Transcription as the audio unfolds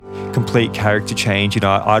complete character change. You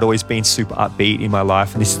know, I'd always been super upbeat in my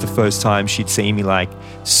life, and this is the first time she'd seen me like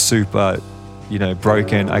super, you know,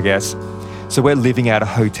 broken, I guess. So we're living out of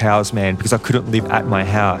hotels, man, because I couldn't live at my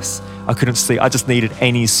house. I couldn't sleep. I just needed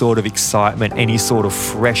any sort of excitement, any sort of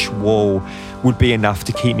fresh wall would be enough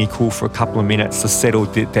to keep me cool for a couple of minutes to settle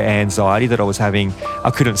the anxiety that I was having. I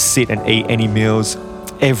couldn't sit and eat any meals.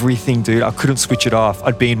 Everything, dude, I couldn't switch it off.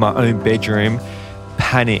 I'd be in my own bedroom,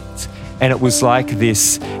 panicked. And it was like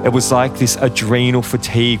this adrenal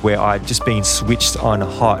fatigue where I'd just been switched on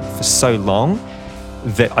hot for so long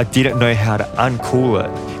that I didn't know how to uncool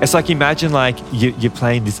it. It's like, imagine like you're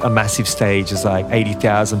playing a massive stage, there's like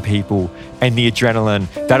 80,000 people, and that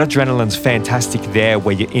adrenaline's fantastic there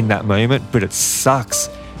where you're in that moment, but it sucks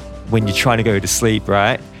when you're trying to go to sleep,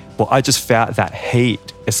 right? Well, I just felt that heat.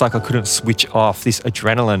 It's like I couldn't switch off this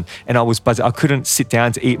adrenaline, and I was buzzing. I couldn't sit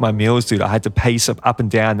down to eat my meals, dude. I had to pace up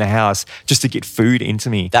and down the house just to get food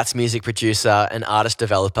into me. That's music producer and artist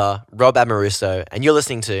developer Rob AMORUSO, and you're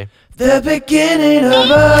listening to The Beginning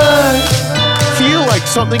of Us. Feel like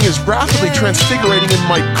something is rapidly transfigurating in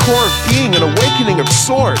my core of being, an awakening of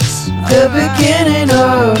sorts. The Beginning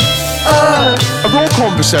of Us. A raw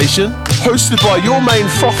conversation hosted by your main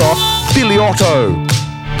frother, Billy Otto.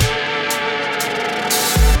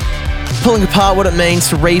 pulling apart what it means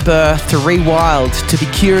to rebirth, to rewild, to be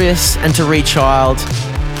curious and to rechild.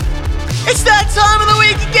 It's that time of the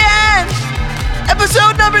week again!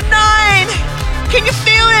 Episode number 9! Can you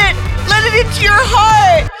feel it? Let it into your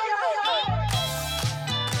heart!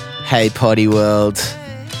 Hey Potty World.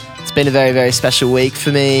 It's been a very, very special week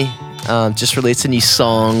for me. Just released a new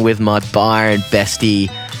song with my Byron bestie,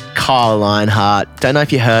 Kyle Lionheart. Don't know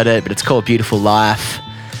if you heard it, but it's called Beautiful Life.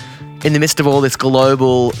 In the midst of all this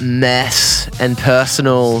global mess and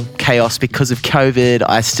personal chaos because of COVID,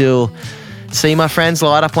 I still see my friends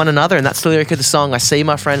light up one another, and that's the lyric of the song. I see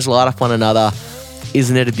my friends light up one another.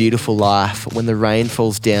 Isn't it a beautiful life? When the rain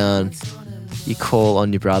falls down, you call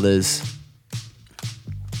on your brothers.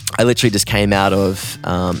 I literally just came out of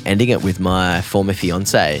ending it with my former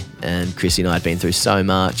fiance, and Chrissy and I had been through so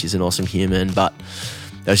much. She's an awesome human, but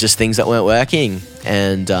there was just things that weren't working,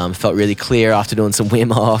 and felt really clear after doing some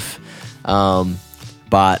Wim Hof.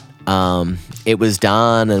 But it was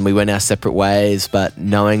done, and we went our separate ways. But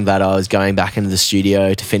knowing that I was going back into the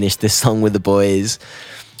studio to finish this song with the boys,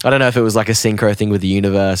 I don't know if it was like a synchro thing with the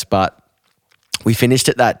universe, but we finished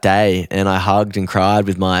it that day, and I hugged and cried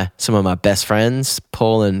with some of my best friends,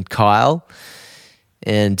 Paul and Kyle.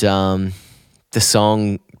 And the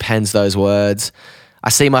song pens those words. I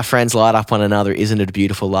see my friends light up one another. Isn't it a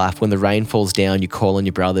beautiful life? When the rain falls down, you call on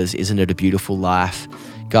your brothers. Isn't it a beautiful life?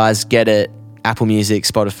 Guys, get it. Apple Music,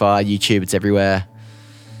 Spotify, YouTube, it's everywhere.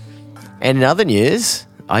 And in other news,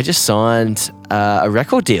 I just signed a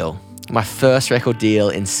record deal. My first record deal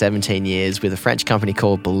in 17 years with a French company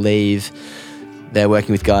called Believe. They're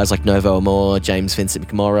working with guys like Novo Amor, James Vincent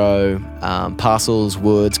McMorrow, Parcels,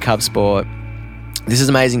 Woods, Cub Sport. This is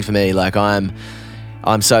amazing for me. Like I'm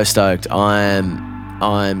so stoked.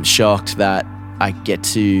 I'm shocked that I get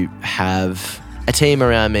to have a team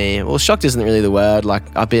around me. Well, shocked isn't really the word. Like,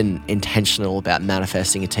 I've been intentional about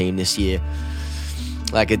manifesting a team this year.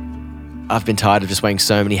 I've been tired of just wearing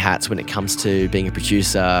so many hats when it comes to being a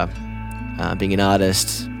producer, being an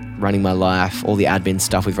artist, running my life, all the admin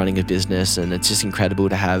stuff with running a business. And it's just incredible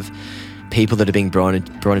to have people that are being drawn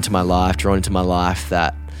into my life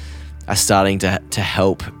that are starting to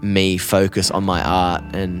help me focus on my art.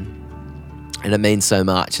 And it means so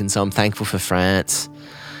much. And so I'm thankful for France.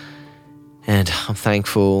 And I'm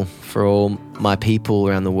thankful for all my people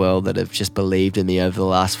around the world that have just believed in me over the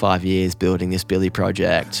last 5 years building this Billy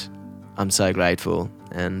project. I'm so grateful.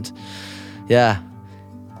 And yeah,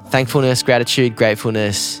 thankfulness, gratitude,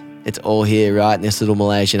 gratefulness, it's all here, right, in this little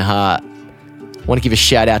Malaysian heart. I want to give a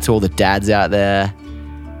shout out to all the dads out there.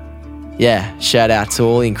 Yeah, shout out to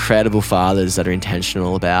all the incredible fathers that are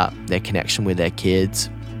intentional about their connection with their kids.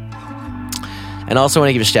 And I also want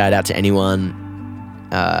to give a shout out to anyone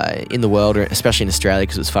in the world, or especially in Australia,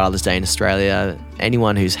 because it was Father's Day in Australia,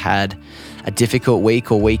 anyone who's had a difficult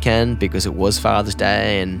week or weekend because it was Father's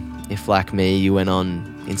Day, and if, like me, you went on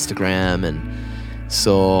Instagram and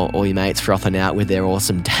saw all your mates frothing out with their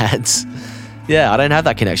awesome dads. Yeah, I don't have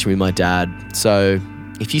that connection with my dad. So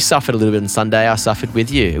if you suffered a little bit on Sunday, I suffered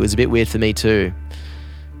with you. It was a bit weird for me too.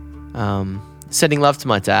 Sending love to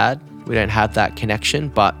my dad. We don't have that connection,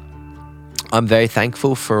 but I'm very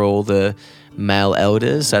thankful for all the male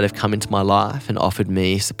elders that have come into my life and offered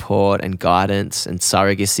me support and guidance and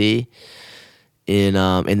surrogacy in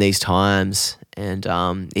these times. And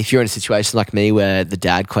if you're in a situation like me where the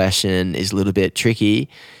dad question is a little bit tricky,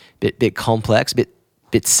 bit complex, bit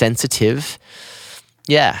bit sensitive.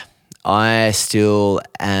 Yeah, I still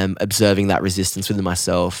am observing that resistance within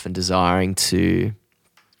myself and desiring to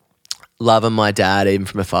love on my dad even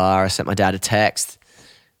from afar. I sent my dad a text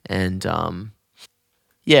and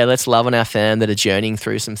let's love on our fam that are journeying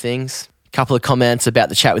through some things. A couple of comments about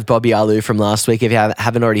the chat with Bobby Alou from last week. If you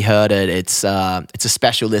haven't already heard it, it's a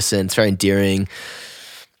special listen. It's very endearing.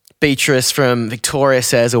 Beatrice from Victoria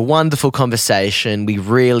says, a wonderful conversation. We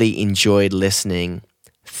really enjoyed listening.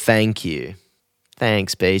 Thank you.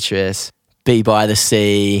 Thanks, Beatrice. Be by the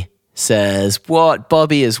Sea says, what?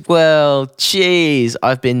 Bobby as well? Jeez,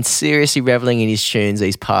 I've been seriously reveling in his tunes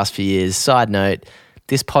these past few years. Side note,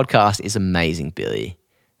 this podcast is amazing, Billy.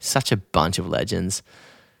 Such a bunch of legends.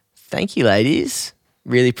 Thank you, ladies.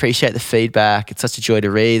 Really appreciate the feedback. It's such a joy to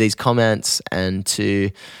read these comments and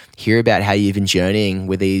to hear about how you've been journeying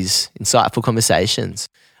with these insightful conversations.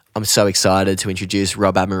 I'm so excited to introduce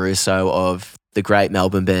Rob AMORUSO of the great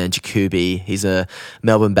Melbourne band Jacoby. He's a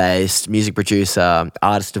Melbourne-based music producer,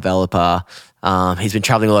 artist developer. He's been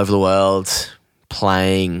traveling all over the world,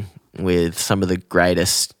 playing with some of the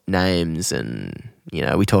greatest names. And, you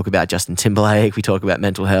know, we talk about Justin Timberlake, we talk about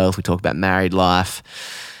mental health, we talk about married life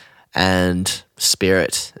and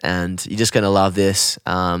spirit. And you're just going to love this.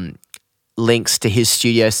 Links to his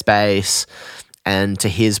studio space and to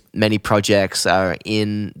his many projects are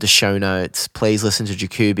in the show notes. Please listen to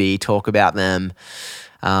Jacoby, talk about them.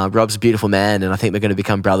 Rob's a beautiful man, and I think we're going to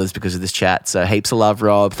become brothers because of this chat. So heaps of love,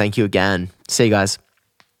 Rob. Thank you again. See you guys.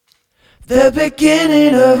 The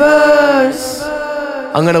beginning of us.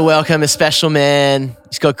 I'm going to welcome a special man.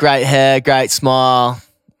 He's got great hair, great smile.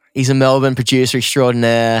 He's a Melbourne producer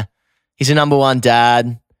extraordinaire. He's a number one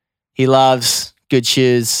dad. He loves good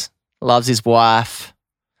shoes, loves his wife.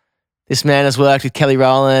 This man has worked with Kelly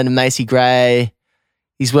Rowland and Macy Gray.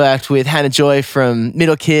 He's worked with Hannah Joy from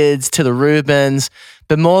Middle Kids to the Rubens.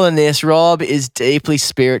 But more than this, Rob is deeply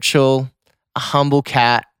spiritual, a humble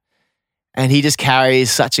cat, and he just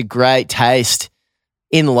carries such a great taste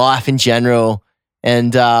in life in general.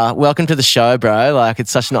 And welcome to the show, bro. Like,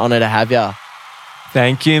 it's such an honor to have you.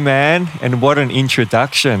 Thank you, man. And what an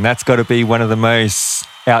introduction. That's got to be one of the most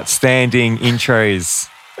outstanding intros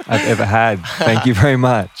I've ever had. Thank you very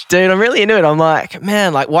much. Dude, I'm really into it. I'm like,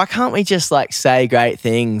 man, like, why can't we just like say great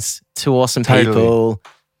things to awesome people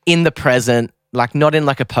in the present, like not in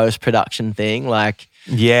like a post-production thing? Like,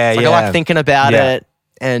 I like thinking about it.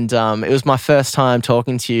 And it was my first time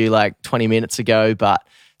talking to you like 20 minutes ago, but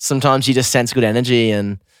sometimes you just sense good energy.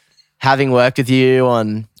 And having worked with you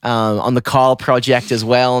on the Kyle project as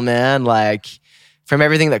well, man, like from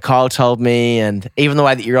everything that Kyle told me and even the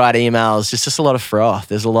way that you write emails, just a lot of froth.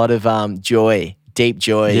 There's a lot of joy, deep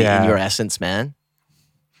joy in your essence, man.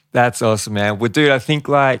 That's awesome, man. Well, dude, I think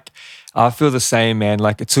like I feel the same, man.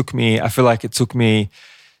 Like I feel like it took me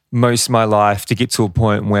most of my life to get to a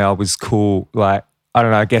point where I was cool, like, I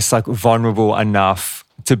don't know, I guess like vulnerable enough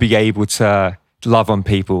to be able to love on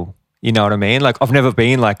people. You know what I mean? Like I've never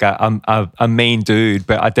been like a mean dude,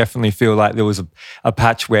 but I definitely feel like there was a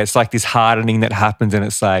patch where it's like this hardening that happens and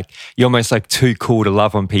it's like you're almost like too cool to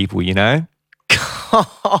love on people, you know?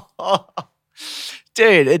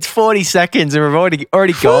 Dude, it's 40 seconds and we've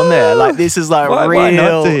already gone there. Like this is like real why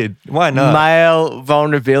not, dude? Why not? Male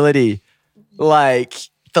vulnerability. Like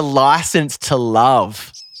the license to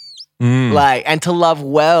love. Like and to love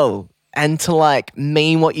well. And to like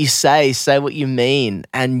mean what you say what you mean,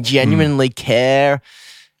 and genuinely care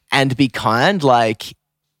and be kind. Like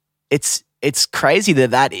it's crazy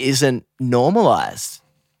that isn't normalized,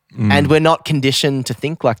 and we're not conditioned to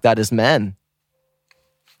think like that as men.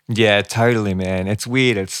 Yeah, totally, man. It's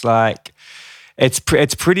weird. It's like it's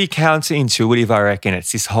pretty counterintuitive, I reckon.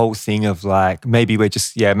 It's this whole thing of like maybe we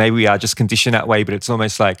are just conditioned that way, but it's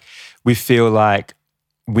almost like we feel like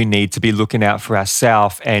we need to be looking out for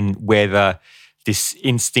ourselves, and we're this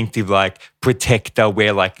instinctive like protector.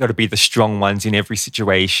 We're like got to be the strong ones in every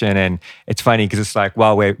situation. And it's funny because it's like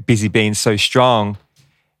while we're busy being so strong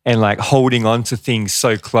and like holding on to things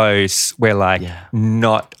so close, we're like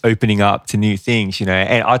not opening up to new things, you know.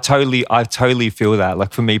 And I totally feel that.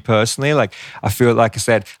 Like for me personally, like I feel like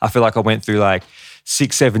I went through like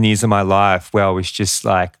 6-7 years of my life where I was just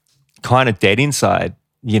like kind of dead inside,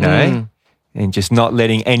 you know. And just not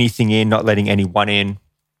letting anything in, not letting anyone in.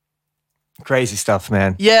 Crazy stuff,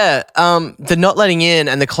 man. Yeah, the not letting in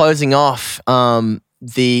and the closing off,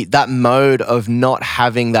 that mode of not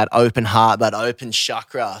having that open heart, that open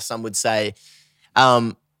chakra, some would say.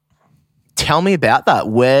 Tell me about that.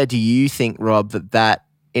 Where do you think, Rob, that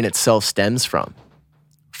in itself stems from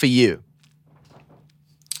for you?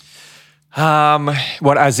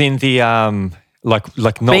 What, as in the Like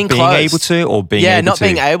not being closed. able to, or being able to? Yeah, not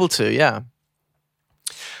being able to, yeah.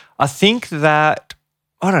 I think that,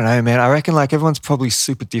 I don't know, man. I reckon like everyone's probably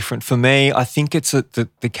super different. For me, I think it's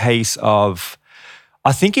the case of,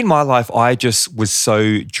 I think in my life, I just was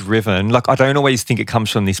so driven. Like, I don't always think it comes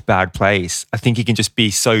from this bad place. I think you can just be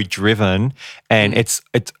so driven, and it's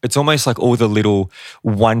almost like all the little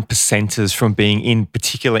 1%ers from being in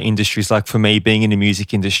particular industries. Like for me, being in the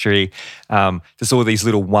music industry, there's all these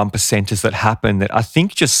little 1%ers that happen that I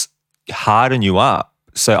think just harden you up.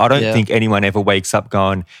 So I don't think anyone ever wakes up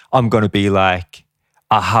going, I'm going to be like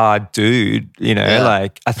a hard dude, you know? Yeah.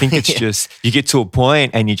 Like, I think it's just, you get to a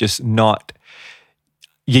point and you're just not,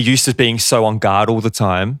 you're used to being so on guard all the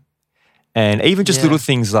time. And even just little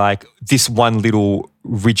things like this one little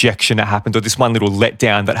rejection that happened, or this one little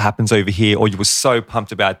letdown that happens over here, or you were so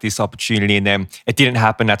pumped about this opportunity and then it didn't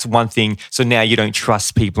happen. That's one thing. So now you don't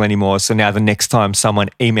trust people anymore. So now the next time someone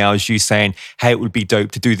emails you saying, hey, it would be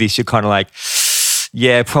dope to do this, you're kind of like,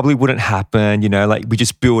 yeah, probably wouldn't happen. You know, like we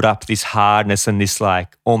just build up this hardness and this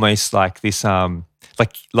like almost like this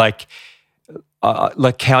like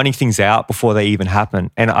counting things out before they even happen.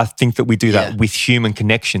 And I think that we do that with human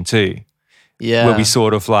connection too. Yeah. Where we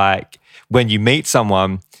sort of like, when you meet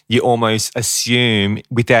someone, you almost assume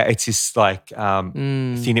without, it's this like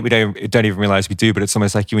thing that we don't even realize we do, but it's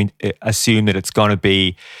almost like you assume that it's going to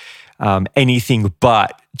be anything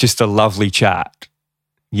but just a lovely chat.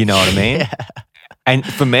 You know what I mean? And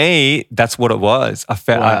for me, that's what it was. I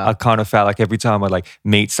felt, I kind of felt like every time I like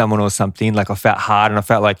meet someone or something, like I felt hard and I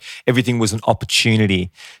felt like everything was an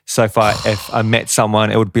opportunity. So if I met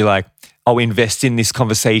someone, it would be like, I'll invest in this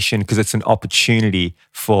conversation because it's an opportunity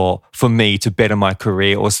for me to better my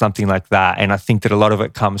career or something like that. And I think that a lot of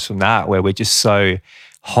it comes from that, where we're just so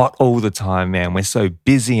hot all the time, man. We're so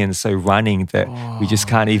busy and so running that we just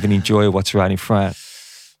can't even enjoy what's right in front.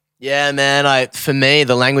 Yeah, man. For me,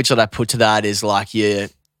 the language that I put to that is like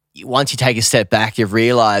once you take a step back, you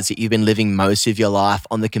realize that you've been living most of your life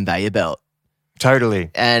on the conveyor belt.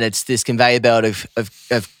 Totally. And it's this conveyor belt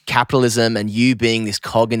of capitalism and you being this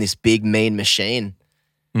cog in this big mean machine.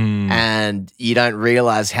 And you don't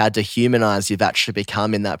realize how dehumanized you've actually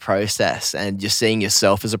become in that process. And you're seeing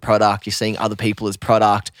yourself as a product, you're seeing other people as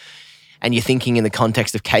product, and you're thinking in the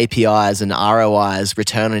context of KPIs and ROIs,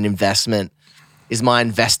 return on investment. Is my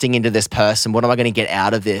investing into this person? What am I going to get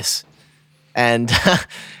out of this? And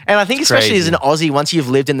I think especially as an Aussie, once you've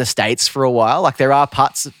lived in the States for a while, like there are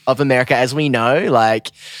parts of America, as we know,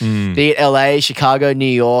 like be it LA, Chicago, New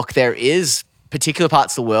York, there is particular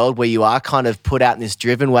parts of the world where you are kind of put out in this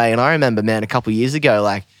driven way. And I remember, man, a couple of years ago,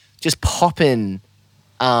 like just popping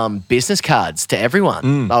business cards to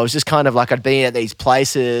everyone. I was just kind of like, I'd be at these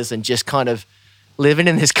places and just kind of living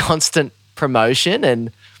in this constant promotion,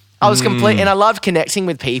 and I was complete, and I loved connecting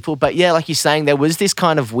with people. But yeah, like you're saying, there was this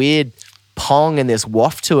kind of weird pong and this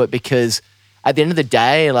waft to it, because at the end of the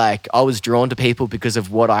day, like I was drawn to people because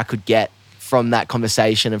of what I could get from that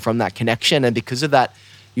conversation and from that connection. And because of that,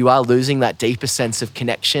 you are losing that deeper sense of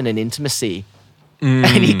connection and intimacy.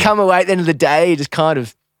 And you come away at the end of the day just kind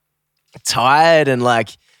of tired, and like,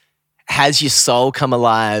 has your soul come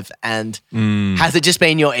alive? And has it just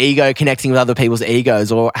been your ego connecting with other people's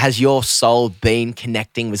egos, or has your soul been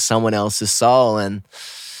connecting with someone else's soul? And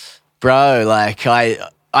bro, like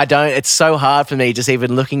I don't, it's so hard for me just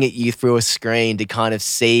even looking at you through a screen to kind of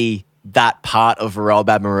see that part of Rob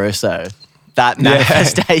Amoruso, that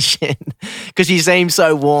manifestation, because you seem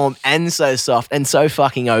so warm and so soft and so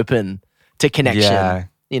fucking open to connection,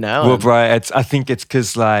 you know? Well, bro, I think it's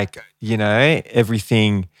because like, you know,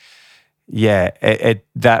 everything,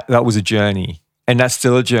 that was a journey, and that's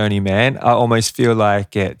still a journey, man. I almost feel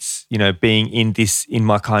like it's, you know, being in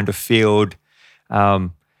my kind of field,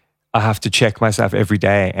 I have to check myself every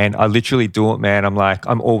day, and I literally do it, man.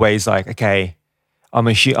 I'm always like, okay, I'm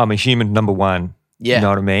a human, number one. Yeah. You know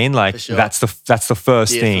what I mean? Like sure. that's the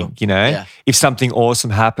first thing, you know? Yeah. If something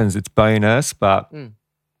awesome happens, it's bonus, but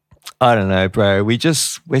I don't know, bro. We're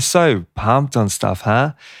so pumped on stuff,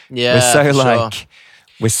 huh? Yeah.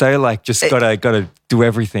 We're so like just gotta do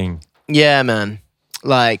everything. Yeah, man.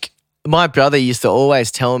 Like my brother used to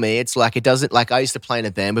always tell me, it's like, it doesn't, like I used to play in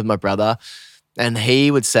a band with my brother, and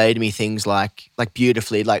he would say to me things like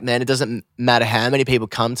beautifully, like, man, it doesn't matter how many people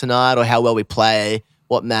come tonight or how well we play.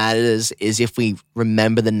 What matters is if we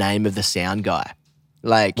remember the name of the sound guy.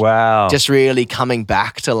 Like, wow. Just really coming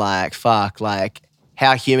back to like, fuck, like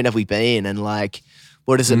how human have we been? And like,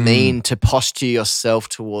 what does it mean to posture yourself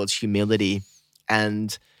towards humility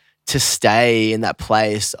and to stay in that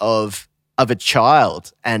place of a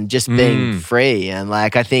child and just being free? And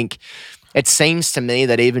like, I think it seems to me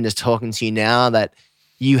that even just talking to you now, that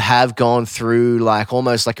you have gone through like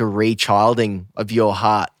almost like a rechilding of your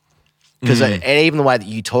heart. Because even the way that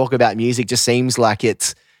you talk about music just seems like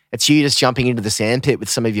it's you just jumping into the sandpit with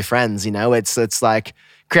some of your friends, you know? It's like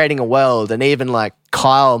creating a world. And even like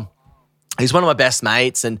Kyle, he's one of my best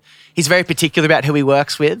mates and he's very particular about who he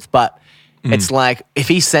works with, but it's like if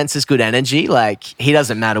he senses good energy, like he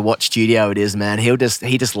doesn't matter what studio it is, man. He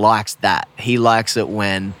just likes that. He likes it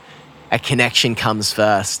when a connection comes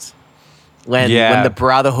first. When the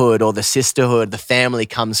brotherhood or the sisterhood, the family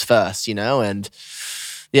comes first, you know? And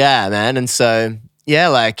yeah, man. And so, yeah,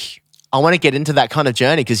 like I want to get into that kind of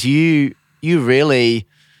journey because you really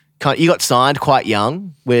you got signed quite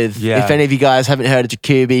young with, if any of you guys haven't heard of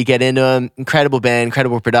Jacoby, get into them. Incredible band,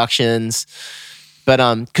 incredible productions. But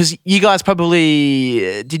because you guys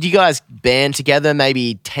did you guys band together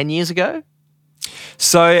maybe 10 years ago?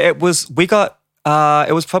 So it was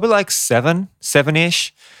probably like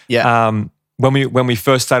seven-ish. Yeah. When we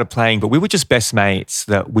first started playing, but we were just best mates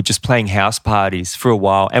that were just playing house parties for a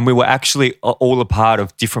while, and we were actually all a part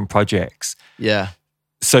of different projects. Yeah.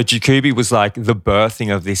 So Jacoby was like the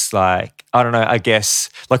birthing of this, like, I don't know, I guess,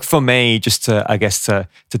 like for me, just to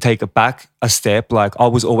take it back a step, like I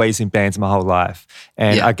was always in bands my whole life.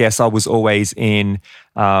 And I guess I was always in,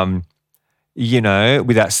 you know,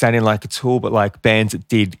 without sounding like a tool, but like bands that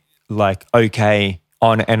did like okay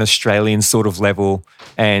on an Australian sort of level.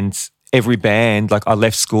 And every band, like I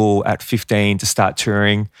left school at 15 to start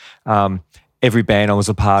touring. Every band I was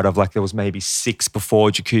a part of, like there was maybe 6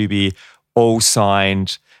 before Jacoby, all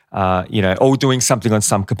signed, you know, all doing something on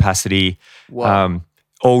some capacity,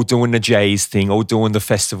 all doing the Jays thing, all doing the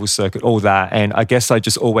festival circuit, all that. And I guess I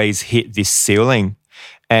just always hit this ceiling.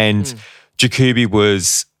 And Jacoby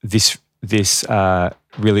was this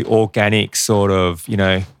really organic sort of, you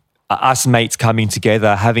know, us mates coming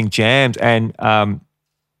together, having jammed. And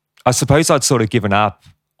I suppose I'd sort of given up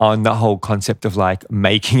on the whole concept of like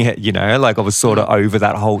making it, you know, like I was sort of over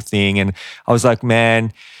that whole thing. And I was like,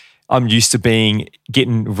 man, I'm used to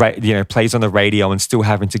getting plays on the radio and still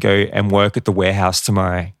having to go and work at the warehouse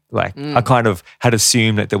tomorrow. Like I kind of had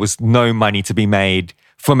assumed that there was no money to be made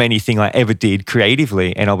from anything I ever did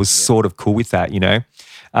creatively. And I was sort of cool with that, you know.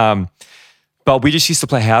 But we just used to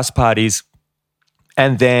play house parties.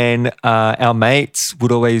 And then our mates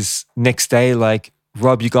would always next day like,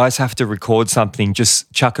 Rob, you guys have to record something, just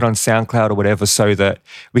chuck it on SoundCloud or whatever so that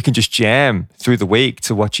we can just jam through the week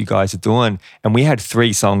to what you guys are doing. And we had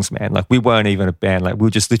 3 songs, man. Like we weren't even a band. Like we were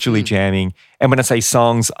just literally jamming. And when I say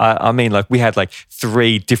songs, I mean like we had like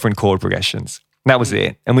 3 different chord progressions. That was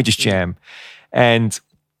it. And we just jam. And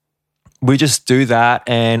we just do that.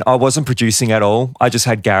 And I wasn't producing at all. I just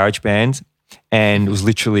had GarageBand. And it was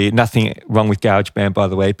literally nothing wrong with GarageBand, by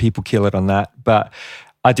the way. People kill it on that. But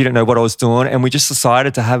I didn't know what I was doing, and we just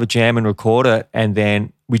decided to have a jam and record it, and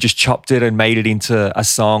then we just chopped it and made it into a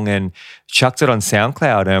song and chucked it on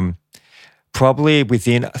SoundCloud. Probably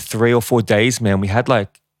within 3 or 4 days, man, we had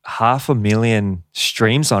like 500,000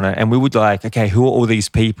 streams on it, and we would like, okay, who are all these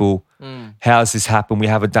people? How has this happened? We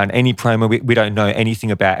haven't done any promo. We don't know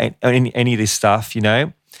anything about any of this stuff, you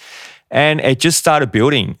know? And it just started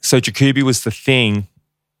building. So Jacoby was the thing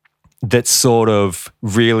that sort of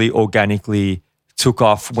really organically took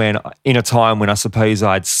off in a time when I suppose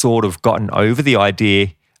I'd sort of gotten over the idea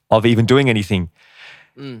of even doing anything.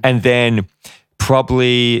 And then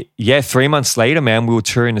probably, 3 months later, man, we were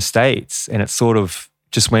touring the States and it sort of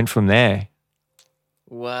just went from there.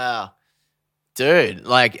 Wow. Dude,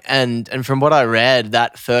 like, and from what I read,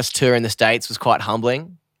 that first tour in the States was quite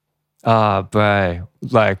humbling. Bro,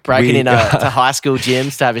 like breaking into high school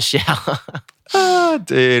gyms to have a shower.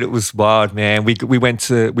 Dude, it was wild, man. We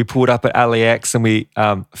pulled up at LAX and we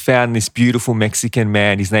found this beautiful Mexican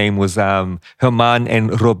man. His name was Herman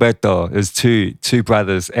and Roberto. It was two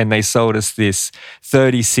brothers, and they sold us this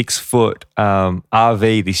 36-foot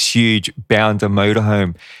RV, this huge bounder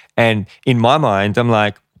motorhome. And in my mind, I'm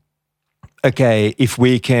like, okay, if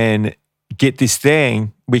we can get this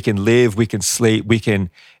thing, we can live, we can sleep, we can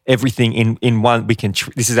everything in one. We can.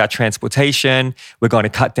 This is our transportation. We're going to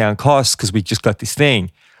cut down costs because we just got this thing.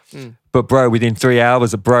 But bro, within 3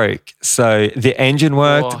 hours it broke. So the engine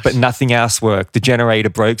worked, but nothing else worked. The generator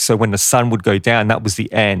broke. So when the sun would go down, that was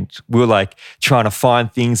the end. We were like trying to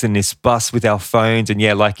find things in this bus with our phones. And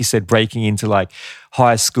yeah, like you said, breaking into like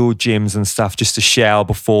high school gyms and stuff just to shower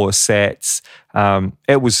before sets.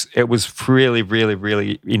 It was really, really,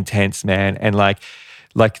 really intense, man. And like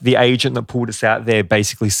the agent that pulled us out there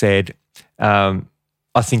basically said, I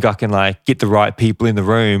think I can like get the right people in the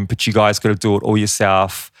room, but you guys got to do it all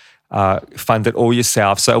yourself. Fund it all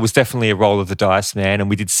yourself. So it was definitely a roll of the dice, man. And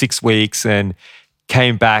we did 6 weeks and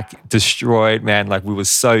came back destroyed, man. Like we were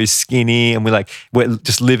so skinny and we're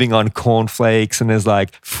just living on cornflakes and there's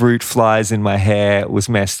like fruit flies in my hair. It was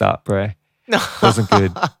messed up, bro. Wasn't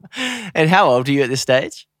good. And how old are you at this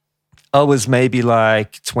stage? I was maybe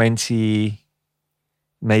like 20,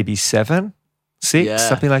 maybe 7, 6,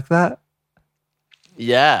 something like that.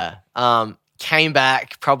 Yeah. Came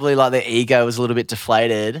back, probably like the ego was a little bit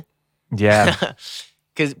deflated. Yeah.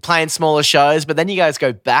 Because playing smaller shows, but then you guys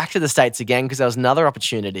go back to the States again because there was another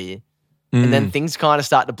opportunity. And then things kind of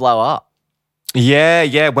start to blow up.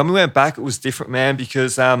 Yeah. When we went back, it was different, man,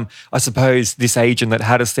 because I suppose this agent that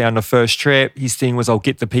had us there on the first trip, his thing was, I'll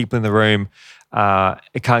get the people in the room.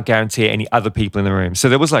 It can't guarantee any other people in the room. So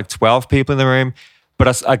there was like 12 people in the room,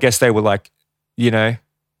 but I guess they were like, the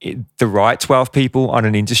right 12 people on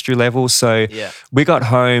an industry level. So we got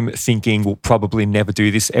home thinking we'll probably never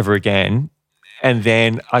do this ever again. And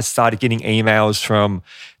then I started getting emails from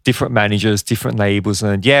different managers, different labels.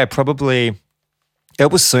 And probably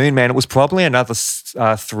it was soon, man. It was probably another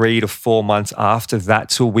 3 to 4 months after that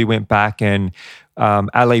till we went back and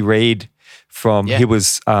Ali Reid he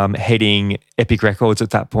was heading Epic Records at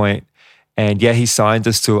that point. And he signed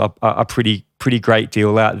us to a pretty great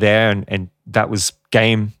deal out there. And that was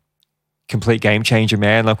complete game changer,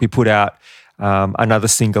 man. Like we put out another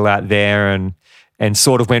single out there and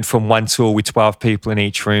sort of went from one tour with 12 people in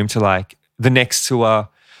each room to like the next tour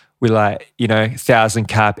with 1,000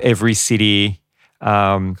 cap every city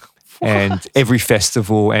and every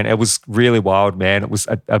festival. And it was really wild, man. It was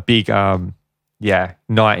a big,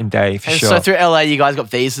 night and day for sure. So through LA, you guys got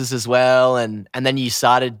visas as well. And then you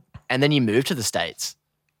moved to the States.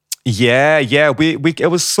 Yeah. It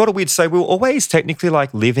was sort of weird. So we were always technically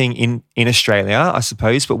like living in Australia, I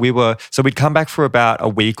suppose, but we'd come back for about a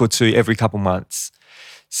week or two every couple months.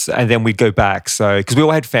 So, and then we'd go back. So, because we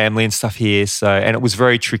all had family and stuff here. So, and it was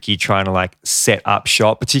very tricky trying to like set up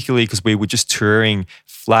shop, particularly because we were just touring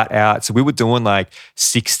flat out. So we were doing like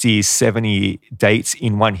 60, 70 dates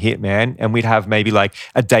in one hit, man. And we'd have maybe like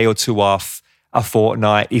a day or two off, a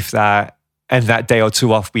fortnight, if that. And that day or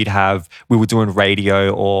two off we were doing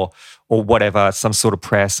radio or whatever, some sort of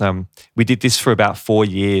press. We did this for about 4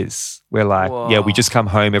 years. We're like, we just come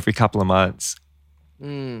home every couple of months.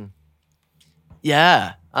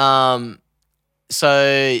 Yeah.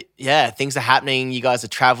 So things are happening. You guys are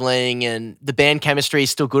traveling and the band chemistry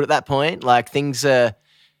is still good at that point. Like things are,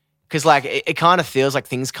 because like it kind of feels like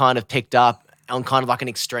things kind of picked up on kind of like an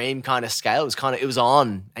extreme kind of scale. It was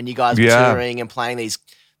on and you guys were touring and playing these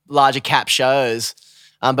larger cap shows.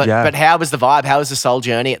 But how was the vibe? How was the soul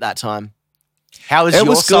journey at that time? How was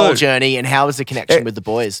your soul journey and how was the connection with the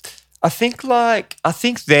boys? I think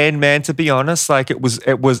then, man, to be honest, like it was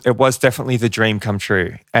definitely the dream come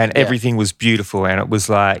true and everything was beautiful and it was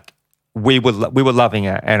like we were loving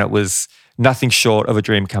it and it was nothing short of a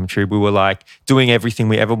dream come true. We were like doing everything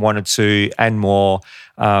we ever wanted to and more.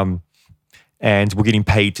 And we're getting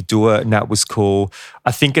paid to do it and that was cool.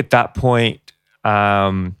 I think at that point,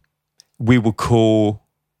 we were cool.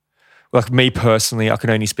 Like me personally, I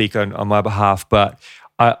can only speak on my behalf, but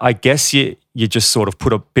I guess you just sort of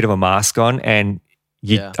put a bit of a mask on and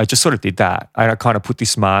I just sort of did that. I kind of put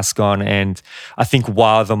this mask on and I think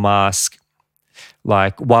while it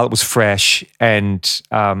was fresh and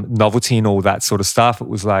novelty and all that sort of stuff, it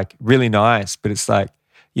was like really nice. But it's like,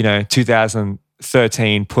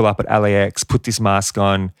 2013, pull up at LAX, put this mask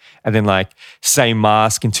on and then like same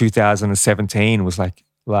mask in 2017 was like,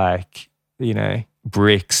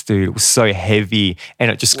 bricks, dude. It was so heavy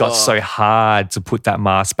and it just got so hard to put that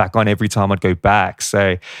mask back on every time I'd go back.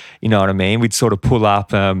 So, you know what I mean? We'd sort of pull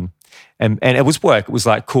up and it was work. It was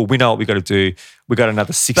like, cool, we know what we got to do. We got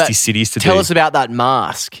another 60 cities to do. Tell us about that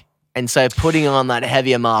mask. And so putting on that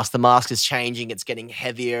heavier mask, the mask is changing. It's getting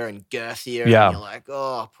heavier and girthier. And you're like,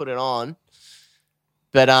 put it on.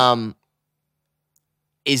 But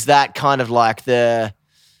is that kind of like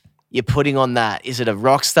you're putting on that? Is it a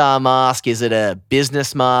rock star mask? Is it a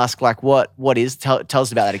business mask? Like what is? Tell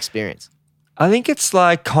us about that experience. I think it's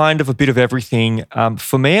like kind of a bit of everything.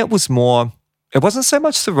 For me, it wasn't so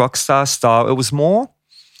much the rock star style. It was more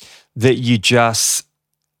that you just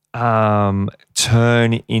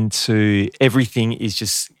turn into everything is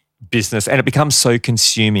just business and it becomes so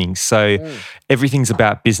consuming. So everything's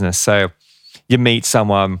about business. So you meet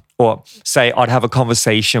someone or say I'd have a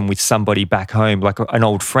conversation with somebody back home, like an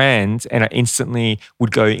old friend, and I instantly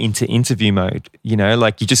would go into interview mode,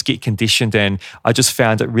 like you just get conditioned. And I just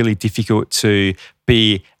found it really difficult to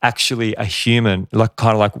be actually a human, like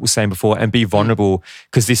kind of like what we were saying before, and be vulnerable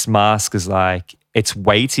because this mask is like, it's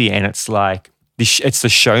weighty and it's like, it's the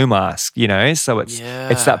show mask, So it's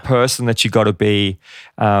that person that you got to be.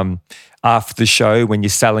 after the show when you're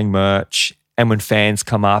selling merch and when fans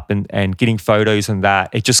come up and getting photos and that,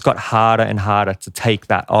 it just got harder and harder to take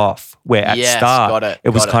that off. Where at start, it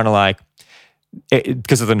was kind of like,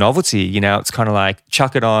 because of the novelty, you know, it's kind of like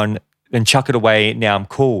chuck it on and chuck it away. Now I'm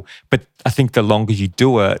cool. But I think the longer you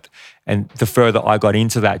do it and the further I got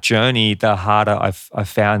into that journey, the harder I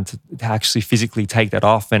found to actually physically take that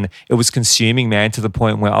off. And it was consuming, man, to the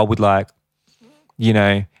point where I would like, you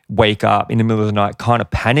know, wake up in the middle of the night kind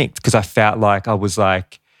of panicked because I felt like I was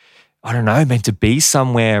like, I don't know, meant to be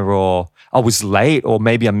somewhere, or I was late, or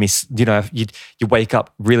maybe I missed, you know, you wake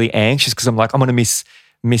up really anxious because I'm like, I'm going to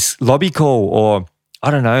miss lobby call, or I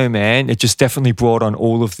don't know, man. It just definitely brought on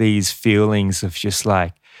all of these feelings of just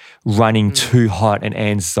like running too hot and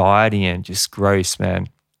anxiety and just gross, man.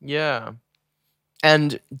 Yeah.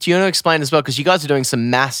 And do you want to explain as well, because you guys are doing some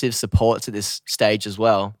massive supports at this stage as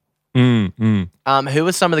well. Who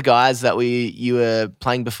were some of the guys that you were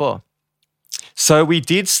playing before? So we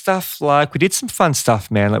did stuff like, we did some fun stuff,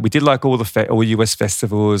 man. Like we did like all US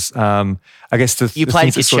festivals. I guess you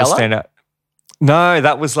played Coachella? Sort of stand out. No,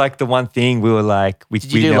 that was like the one thing we were like, we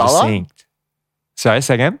never synced. Sorry,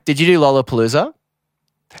 say again? Did you do Lollapalooza?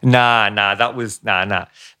 Nah, that was, none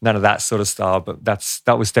of that sort of style. But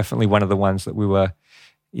that was definitely one of the ones that we were,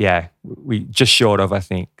 we just short of, I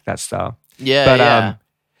think, that style. Yeah,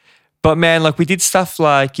 but man, like we did stuff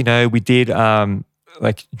like, you know, we did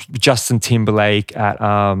like Justin Timberlake at,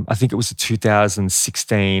 I think it was the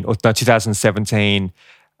 2016 or no, 2017.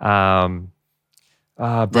 Bro,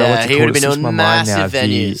 what's it he called? would have been on massive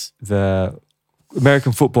venues. The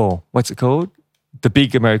American football, what's it called? The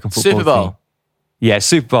big American football Super Bowl. thing. Yeah,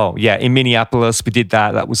 Super Bowl. Yeah, in Minneapolis, we did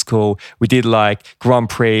that. That was cool. We did like Grand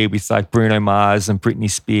Prix with like Bruno Mars and Britney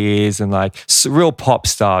Spears and like real pop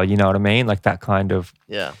style, you know what I mean? Like that kind of,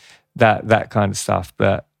 that kind of stuff.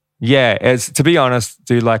 But yeah, to be honest,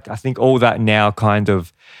 dude, like I think all that now kind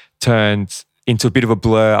of turned into a bit of a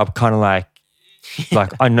blur. I'm kind of like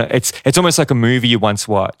I know it's almost like a movie you once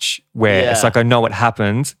watch where it's like I know what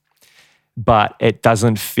happened, but it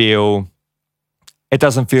doesn't feel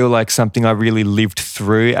like something I really lived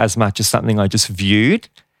through as much as something I just viewed,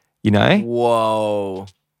 you know? Whoa.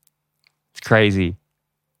 It's crazy.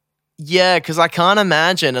 Yeah, because I can't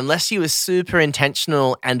imagine, unless you were super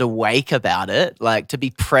intentional and awake about it, like to be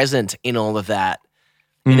present in all of that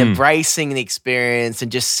and embracing the experience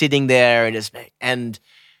and just sitting there and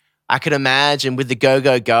I could imagine with the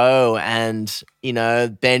go and, you know,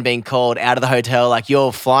 Ben being called out of the hotel, like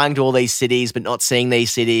you're flying to all these cities but not seeing these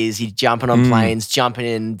cities. You're jumping on planes, jumping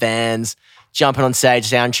in vans, jumping on stage,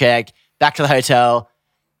 sound check, back to the hotel,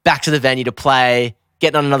 back to the venue to play,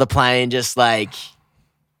 getting on another plane, just like,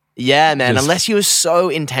 yeah, man, unless you were so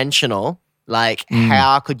intentional, like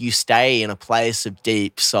how could you stay in a place of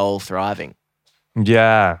deep soul thriving?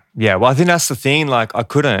 Yeah. Well, I think that's the thing. Like I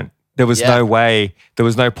couldn't. There was no way, there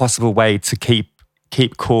was no possible way to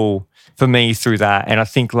keep cool for me through that. And I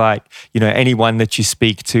think like, you know, anyone that you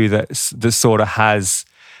speak to that sort of has,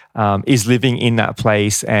 is living in that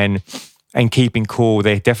place and keeping cool,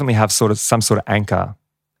 they definitely have some sort of anchor.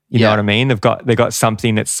 You know what I mean? They've got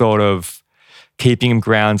something that's sort of keeping them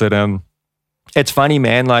grounded. It's funny,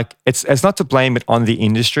 man. Like it's not to blame it on the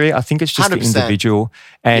industry. I think it's just 100%. The individual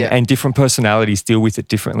and different personalities deal with it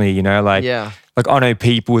differently. You know, like I know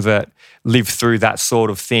people that live through that sort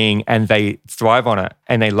of thing and they thrive on it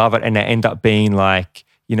and they love it and they end up being like,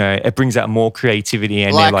 you know, it brings out more creativity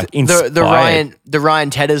and they're like inspired. The Ryan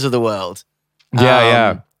Tedders of the world.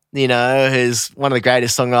 You know, who's one of the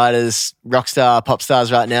greatest songwriters, rock star, pop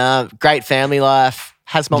stars right now. Great family life,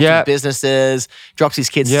 has multiple businesses, drops his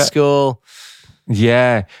kids to school.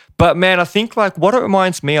 Yeah. But man, I think like what it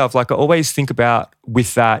reminds me of, like I always think about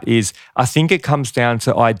with that is I think it comes down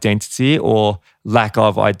to identity or lack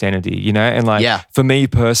of identity, you know? And like for me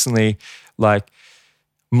personally, like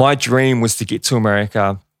my dream was to get to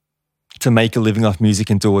America to make a living off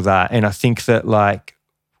music and do all that. And I think that like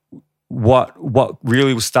what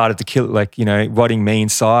really started to kill it, like, you know, rotting me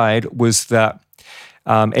inside was that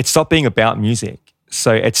it stopped being about music.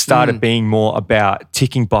 So it started being more about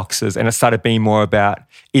ticking boxes and it started being more about,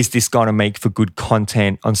 is this going to make for good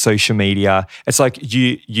content on social media? It's like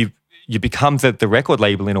you become the record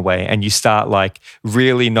label in a way and you start like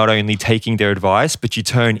really not only taking their advice, but you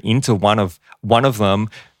turn into one of them,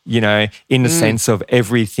 you know, in the sense of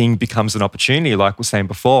everything becomes an opportunity, like we were saying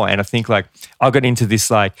before. And I think like I got into this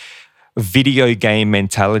like video game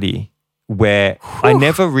mentality where I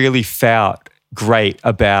never really felt great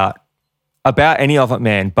about any of it,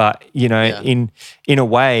 man. But, you know, in a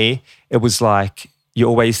way, it was like you're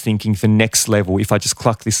always thinking the next level, if I just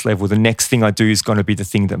clock this level, the next thing I do is going to be the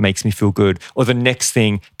thing that makes me feel good, or the next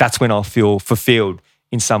thing, that's when I'll feel fulfilled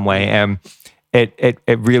in some way. It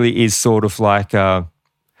really is sort of like a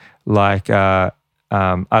lack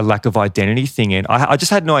of identity thing. And I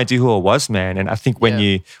just had no idea who I was, man. And I think when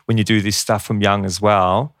you do this stuff from young as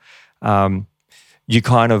well, you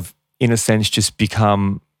kind of, in a sense, just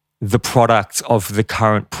become the product of the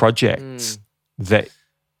current project that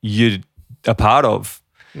you're a part of.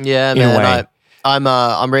 Yeah, man.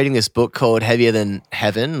 I'm reading this book called Heavier Than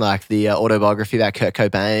Heaven, like the autobiography about Kurt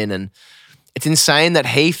Cobain, and it's insane that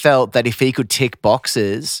he felt that if he could tick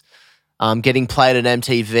boxes, getting played at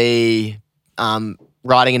MTV,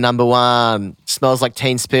 writing a number one, Smells Like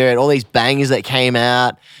Teen Spirit, all these bangers that came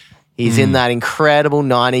out. He's in that incredible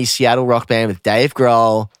 90s Seattle rock band with Dave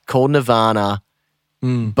Grohl called Nirvana.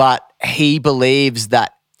 But he believes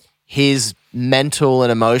that his mental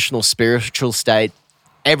and emotional, spiritual state,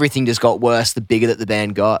 everything just got worse the bigger that the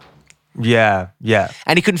band got. Yeah.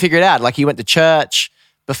 And he couldn't figure it out. Like, he went to church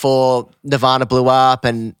before Nirvana blew up,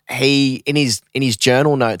 and he, in his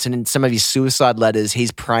journal notes and in some of his suicide letters,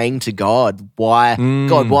 he's praying to God,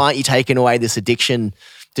 God, why aren't you taking away this addiction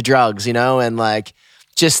to drugs, you know? And like,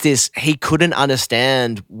 just this, he couldn't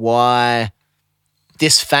understand why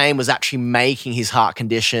this fame was actually making his heart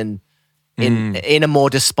condition in a more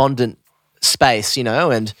despondent space, you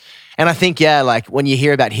know? And I think, like when you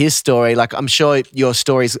hear about his story, like I'm sure your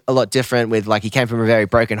story's a lot different with like he came from a very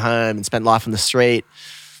broken home and spent life on the street.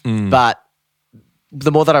 But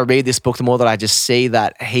the more that I read this book, the more that I just see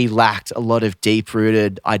that he lacked a lot of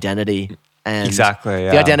deep-rooted identity. And exactly,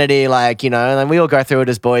 the identity, like, you know, and we all go through it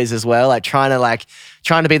as boys as well, like trying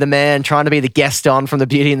to be the man, trying to be the Gaston from the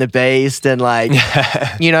Beauty and the Beast, and like,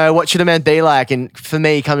 you know, what should a man be like? And for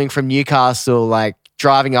me, coming from Newcastle, like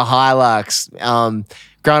driving a Hilux,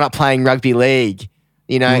 growing up playing rugby league,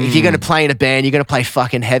 you know, if you're going to play in a band, you're going to play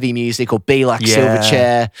fucking heavy music or be like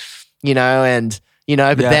Silverchair, you know, and, you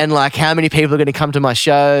know, but then like how many people are going to come to my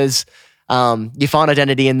shows? You find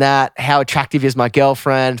identity in that. How attractive is my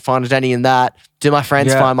girlfriend? Find identity in that. Do my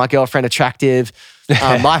friends find my girlfriend attractive?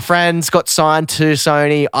 My friends got signed to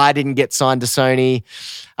Sony. I didn't get signed to Sony.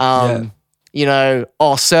 You know,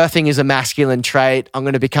 surfing is a masculine trait. I'm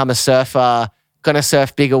going to become a surfer, going to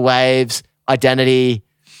surf bigger waves, identity,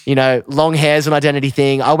 you know, long hair's an identity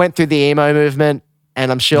thing. I went through the emo movement,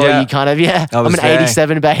 and I'm sure you kind of, I'm an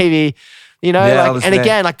 87 baby. You know, like, and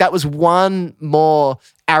again, like that was one more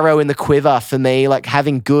arrow in the quiver for me, like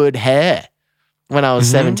having good hair when I was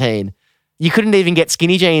 17. You couldn't even get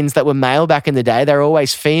skinny jeans that were male back in the day. They were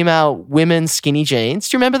always female women's skinny jeans.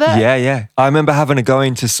 Do you remember that? Yeah. I remember having to go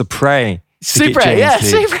into Supre. Supre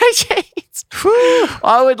jeans.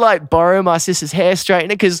 I would like borrow my sister's hair straightener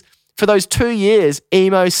because for those 2 years,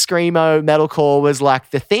 emo, screamo, metalcore was like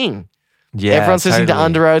the thing. Yeah, everyone's listening to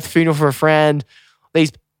Under Oath, Funeral for a Friend,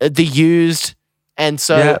 the Used. And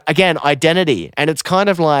so, again, identity. And it's kind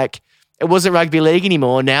of like, it wasn't rugby league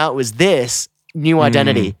anymore. Now it was this new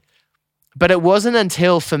identity. But it wasn't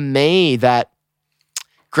until for me that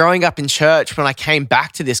growing up in church, when I came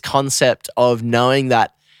back to this concept of knowing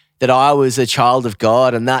that I was a child of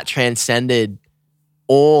God, and that transcended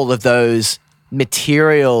all of those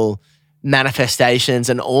material manifestations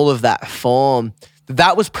and all of that form,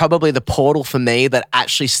 that was probably the portal for me that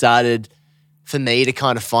actually started for me to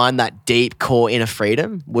kind of find that deep core inner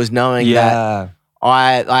freedom, was knowing that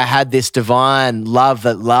I had this divine love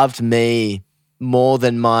that loved me more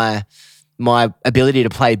than my ability to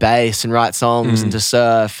play bass and write songs and to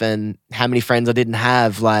surf and how many friends I didn't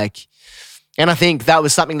have. Like, and I think that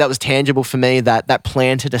was something that was tangible for me, that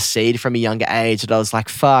planted a seed from a younger age, that I was like,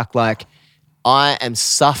 fuck, like I am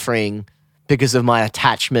suffering because of my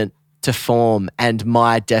attachment to form and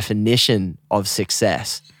my definition of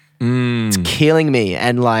success. It's killing me.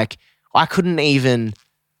 And like, I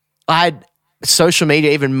had social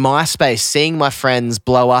media, even MySpace, seeing my friends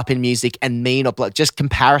blow up in music and me not blow, just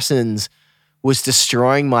comparisons was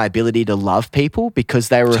destroying my ability to love people because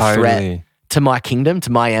they were a threat to my kingdom,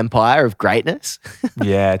 to my empire of greatness.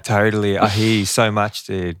 Yeah, totally. I hear you so much,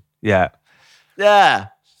 dude. Yeah. Yeah.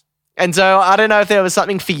 And so I don't know if there was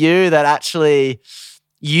something for you that actually,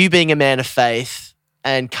 you being a man of faith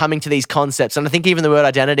and coming to these concepts, and I think even the word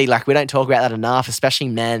identity, like we don't talk about that enough, especially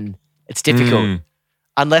men. It's difficult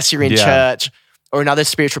unless you're in church or another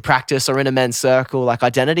spiritual practice or in a men's circle. Like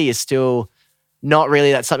identity is still not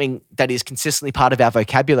really that's something that is consistently part of our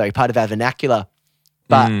vocabulary, part of our vernacular.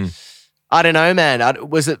 But I don't know, man.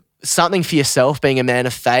 Was it something for yourself being a man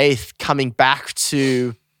of faith, coming back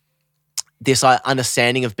to this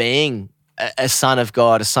understanding of being a son of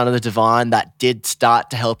God, a son of the divine, that did start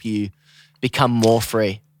to help you become more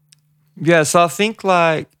free? Yeah, so I think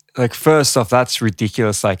like first off, that's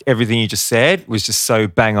ridiculous. Like everything you just said was just so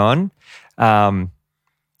bang on.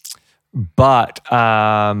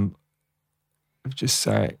 Just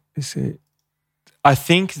sorry. I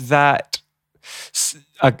think that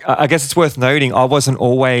I guess it's worth noting I wasn't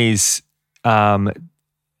always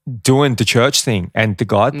doing the church thing and the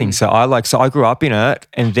God thing. So I grew up in it,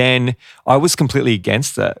 and then I was completely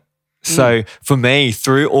against it. So for me,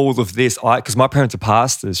 through all of this, because my parents are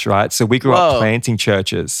pastors, right? So we grew up planting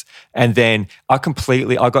churches, and then I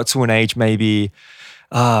got to an age maybe,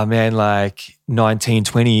 like 19,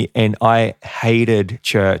 20, and I hated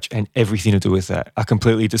church and everything to do with it. I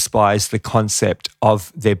completely despised the concept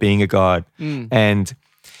of there being a God. And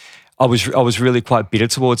I was really quite bitter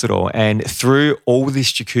towards it all. And through all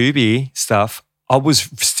this Jacoby stuff, I was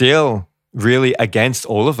still really against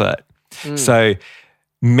all of it. So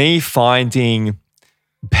me finding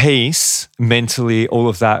peace mentally, all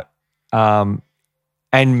of that,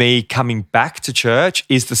 and me coming back to church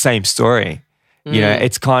is the same story. You know,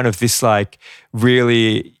 it's kind of this like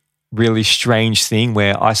really, really strange thing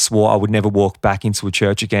where I swore I would never walk back into a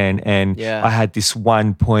church again. And I had this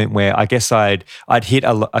one point where I guess I'd hit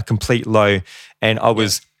a complete low, and I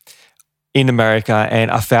was in America, and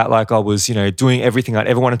I felt like I was, doing everything I'd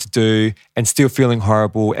ever wanted to do and still feeling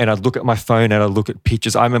horrible. And I'd look at my phone and I'd look at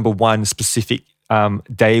pictures. I remember one specific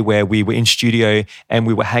day where we were in studio and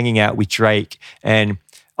we were hanging out with Drake, and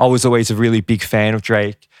I was always a really big fan of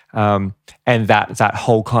Drake. And that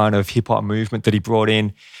whole kind of hip hop movement that he brought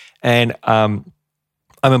in. And I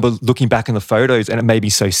remember looking back in the photos, and it made me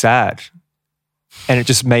so sad. And it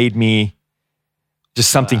just made me,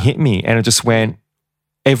 something hit me, and it just went,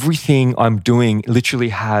 everything I'm doing literally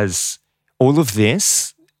has all of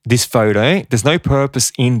this photo. There's no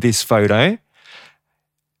purpose in this photo.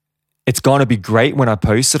 It's going to be great when I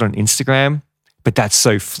post it on Instagram, but that's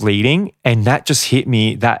so fleeting. And that just hit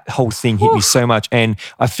me. That whole thing hit me so much. And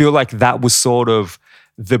I feel like that was sort of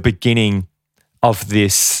the beginning of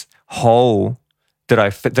this hole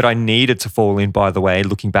that I needed to fall in, by the way,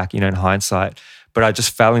 looking back, in hindsight. But I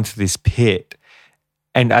just fell into this pit.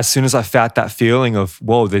 And as soon as I felt that feeling of,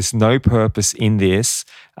 whoa, there's no purpose in this,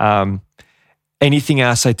 anything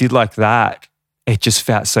else I did like that, it just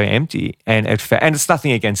felt so empty. And it's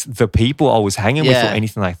nothing against the people I was hanging with or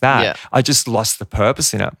anything like that. Yeah. I just lost the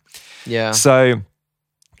purpose in it. Yeah. So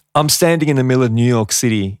I'm standing in the middle of New York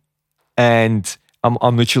City, and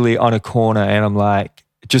I'm literally on a corner, and I'm like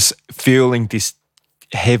just feeling this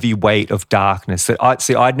heavy weight of darkness that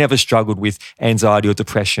I'd never struggled with anxiety or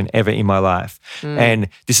depression ever in my life. And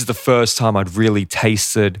this is the first time I'd really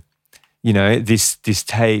tasted, this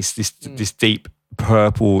taste, this deep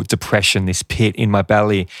purple depression, this pit in my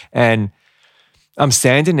belly. And I'm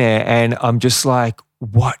standing there, and I'm just like,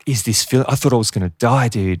 what is this feeling? I thought I was going to die,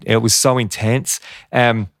 dude. It was so intense.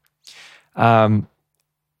 It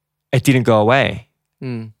didn't go away.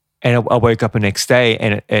 And I woke up the next day,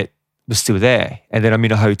 and it was still there. And then I'm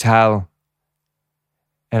in a hotel,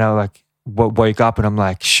 and I woke up, and I'm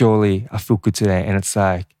like, surely I feel good today. And it's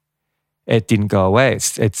like, it didn't go away.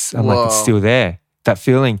 I'm like, it's still there, that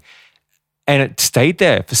feeling. And it stayed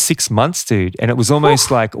there for 6 months, dude. And it was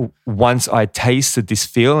almost like once I tasted this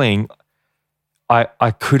feeling,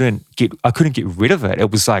 I couldn't get rid of it.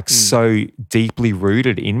 It was like so deeply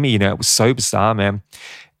rooted in me. It was so bizarre, man.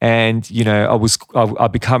 And I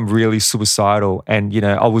become really suicidal, and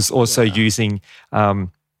I was also using a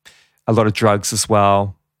lot of drugs as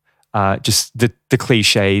well, just the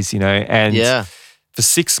cliches, And for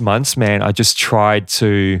 6 months, man, I just tried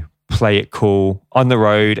to play it cool on the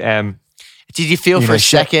road. And did you feel for a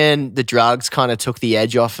second the drugs kind of took the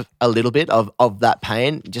edge off a little bit of that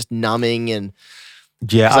pain, just numbing and?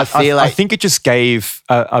 Yeah, I think it just gave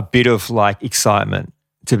a bit of like excitement.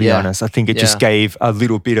 To be honest, I think it just gave a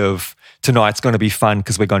little bit of, tonight's going to be fun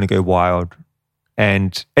because we're going to go wild.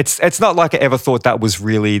 And it's not like I ever thought that was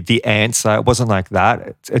really the answer. It wasn't like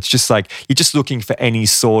that. It's just like you're just looking for any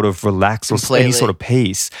sort of relax or any sort of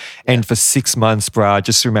peace. And for 6 months, bro, I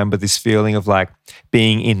just remember this feeling of like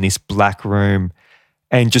being in this black room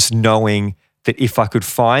and just knowing that if I could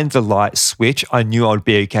find the light switch, I knew I would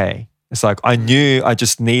be okay. It's like I knew I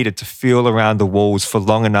just needed to feel around the walls for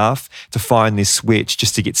long enough to find this switch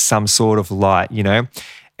just to get some sort of light,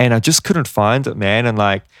 And I just couldn't find it, man. And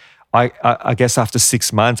like I guess after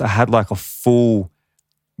 6 months, I had like a full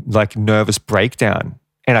like nervous breakdown,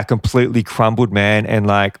 and I completely crumbled, man. And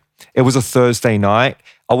like it was a Thursday night.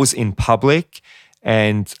 I was in public,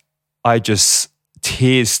 and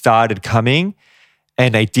tears started coming.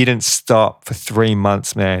 And they didn't stop for 3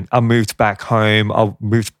 months, man. I moved back home. I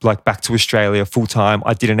moved like back to Australia full time.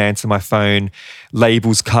 I didn't answer my phone.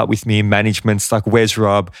 Labels cut with me. Management's like, "Where's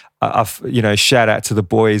Rob?" Shout out to the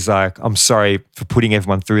boys. Like, I'm sorry for putting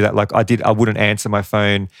everyone through that. Like, I wouldn't answer my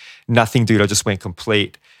phone. Nothing, dude. I just went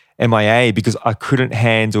complete MIA because I couldn't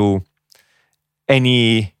handle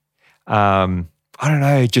any. I don't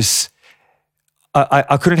know. Just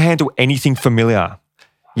I couldn't handle anything familiar.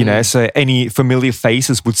 So any familiar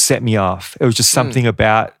faces would set me off. It was just something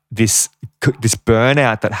about this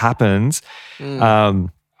burnout that happens.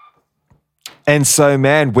 And so,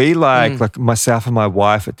 man, we like myself and my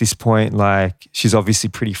wife at this point, like she's obviously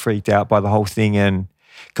pretty freaked out by the whole thing and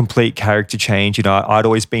complete character change. I'd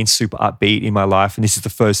always been super upbeat in my life, and this is the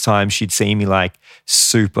first time she'd seen me like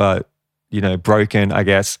super, broken, I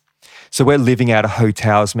guess. So we're living out of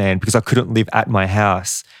hotels, man, because I couldn't live at my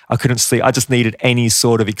house. I couldn't sleep. I just needed any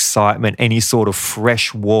sort of excitement, any sort of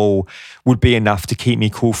fresh wall would be enough to keep me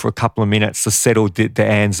cool for a couple of minutes to settle the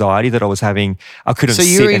anxiety that I was having. I couldn't sit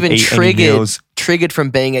and eat any meals. So you were even triggered from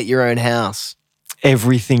being at your own house?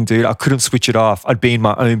 Everything, dude. I couldn't switch it off. I'd be in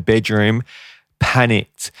my own bedroom,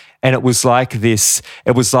 panicked. And it was like this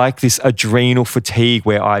adrenal fatigue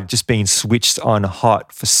where I'd just been switched on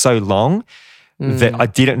hot for so long that I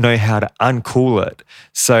didn't know how to uncool it.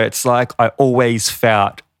 So it's like I always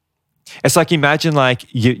felt, it's like imagine like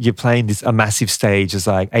you're playing a massive stage, there's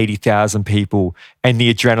like 80,000 people and that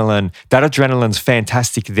adrenaline's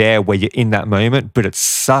fantastic there where you're in that moment, but it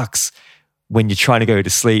sucks when you're trying to go to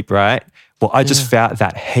sleep, right? Well, I just felt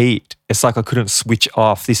that heat. It's like I couldn't switch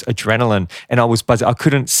off this adrenaline and I was buzzing. I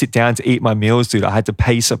couldn't sit down to eat my meals, dude. I had to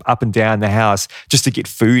pace up and down the house just to get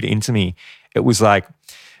food into me. It was like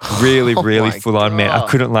really full on, man.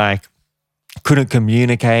 I couldn't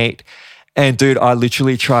communicate. And dude, I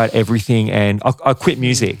literally tried everything and I quit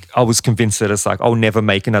music. I was convinced that it's like, I'll never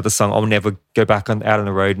make another song. I'll never go back out on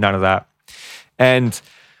the road, none of that. And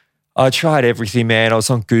I tried everything, man. I was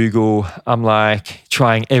on Google. I'm like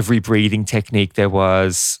trying every breathing technique there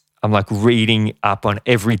was. I'm like reading up on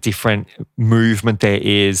every different movement there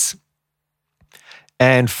is.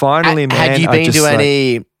 And finally, man. Had you been to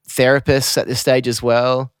any therapists at this stage as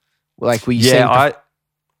well? Like, were you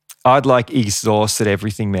I'd like exhausted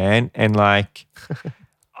everything, man. And like,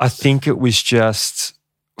 I think it was just,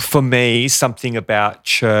 for me, something about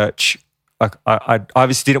church. Like I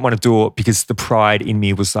obviously didn't want to do it because the pride in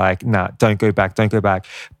me was like, nah, don't go back.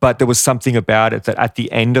 But there was something about it that at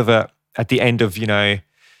the end of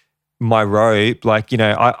my rope, like,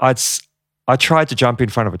 I tried to jump in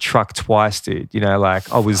front of a truck twice, dude.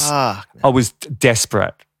 Like I was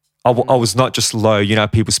desperate. I was not just low.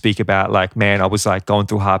 People speak about like, man, I was like going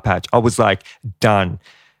through a hard patch. I was like done.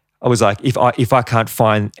 I was like, if I can't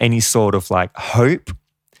find any sort of like hope,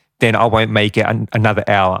 then I won't make it another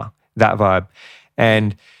hour, that vibe.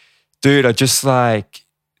 And dude, I just like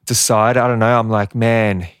decided, I don't know, I'm like,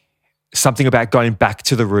 man, something about going back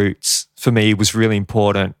to the roots for me was really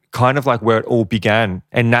important, kind of like where it all began.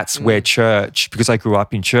 And that's where church, because I grew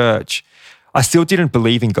up in church, I still didn't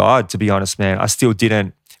believe in God, to be honest, man. I still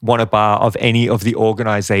didn't want a bar of any of the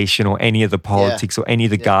organization or any of the politics or any of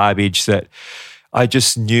the garbage. That I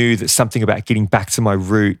just knew that something about getting back to my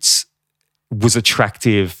roots was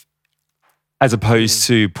attractive, as opposed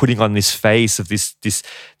to putting on this face of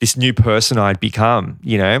this new person I'd become,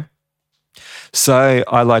 So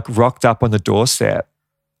I like rocked up on the doorstep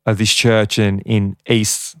of this church in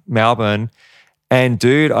East Melbourne, and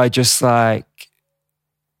dude, I just like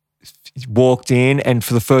walked in, and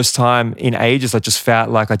for the first time in ages, I just felt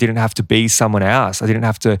like I didn't have to be someone else. I didn't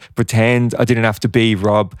have to pretend. I didn't have to be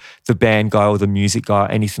Rob, the band guy or the music guy,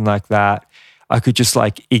 anything like that. I could just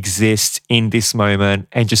like exist in this moment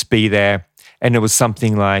and just be there. And there was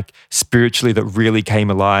something like spiritually that really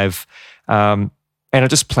came alive. And I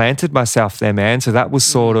just planted myself there, man. So that was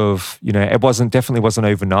sort of, it definitely wasn't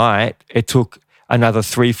overnight. It took another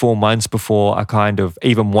 3-4 months before I kind of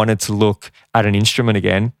even wanted to look at an instrument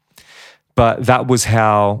again. But that was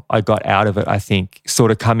how I got out of it, I think,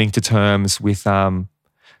 sort of coming to terms with kind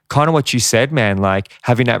of what you said, man, like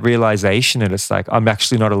having that realization that it's like, I'm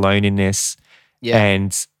actually not alone in this. Yeah.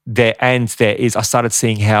 And there is, I started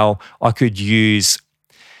seeing how I could use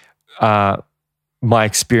my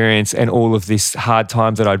experience and all of this hard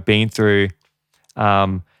times that I'd been through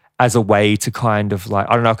as a way to kind of like,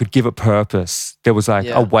 I don't know, I could give it purpose. There was like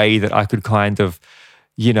a way that I could kind of,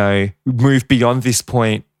 move beyond this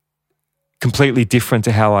point, completely different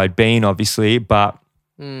to how I'd been, obviously, but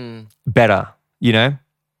better,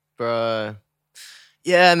 Bro.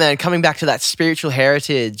 Yeah, man, coming back to that spiritual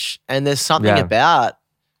heritage, and there's something about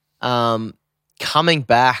coming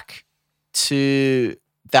back to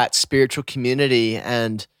that spiritual community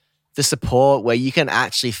and the support where you can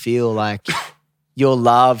actually feel like you're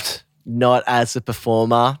loved not as a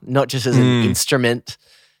performer, not just as an instrument,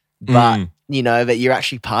 but you know, that you're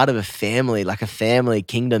actually part of a family, like a family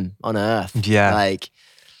kingdom on earth. Yeah. Like,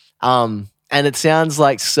 and it sounds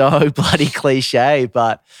like so bloody cliche,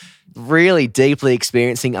 but really deeply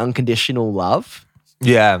experiencing unconditional love.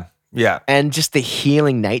 Yeah. Yeah. And just the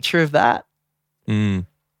healing nature of that. You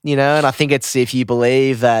know, and I think it's if you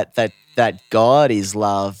believe that God is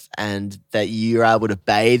love and that you're able to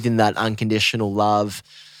bathe in that unconditional love,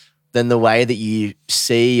 then the way that you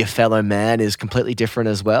see your fellow man is completely different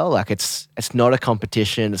as well. Like it's not a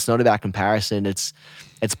competition. It's not about comparison. It's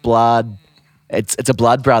blood. It's a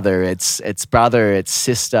blood brother. It's brother. It's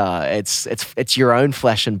sister. It's your own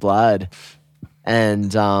flesh and blood.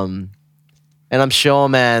 And I'm sure,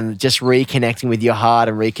 man, just reconnecting with your heart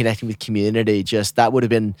and reconnecting with community, just that would have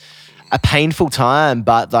been a painful time,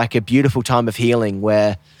 but like a beautiful time of healing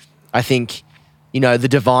where I think, you know, the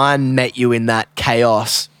divine met you in that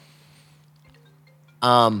chaos.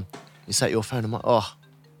 Is that your phone? Oh,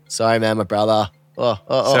 sorry, man, my brother.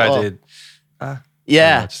 I did.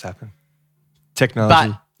 Yeah. What just happened?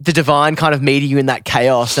 Technology. But the divine kind of meeting you in that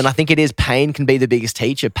chaos. And I think it is pain can be the biggest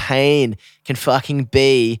teacher. Pain can fucking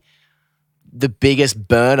be the biggest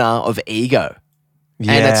burner of ego.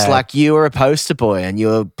 Yeah. And it's like you were a poster boy and you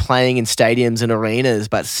were playing in stadiums and arenas,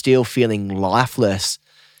 but still feeling lifeless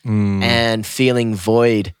and feeling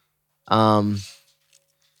void.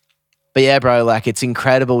 But yeah, bro, like it's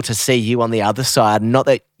incredible to see you on the other side. Not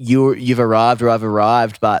that you've arrived or I've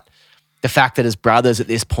arrived, but the fact that as brothers at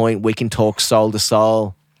this point, we can talk soul to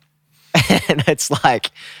soul. And it's like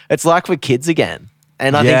we're kids again.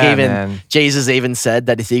 And I think even Jesus even said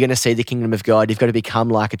that if you're going to see the kingdom of God, you've got to become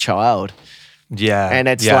like a child. Yeah. And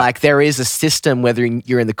it's like there is a system, whether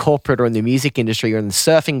you're in the corporate or in the music industry or in the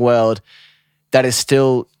surfing world, that is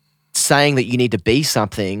still saying that you need to be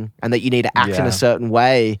something and that you need to act in a certain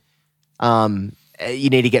way. You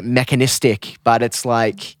need to get mechanistic, but it's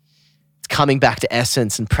like it's coming back to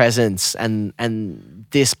essence and presence and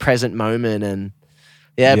this present moment. And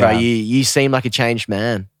bro, you seem like a changed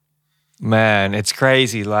man. Man, it's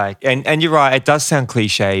crazy. Like, and you're right, it does sound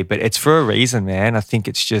cliche, but it's for a reason, man. I think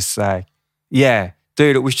it's just like, yeah,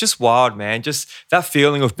 dude, it was just wild, man. Just that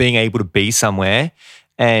feeling of being able to be somewhere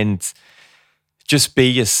and just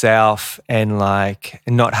be yourself and like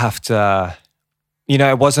not have to, you know,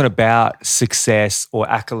 it wasn't about success or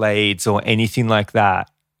accolades or anything like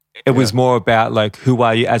that. It was more about like, who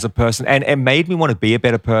are you as a person? And it made me want to be a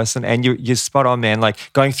better person. And you're spot on, man.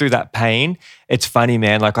 Like going through that pain, it's funny,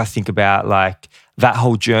 man. Like I think about like that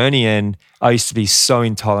whole journey and I used to be so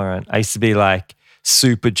intolerant. I used to be like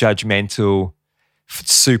super judgmental,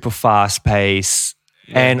 super fast paced.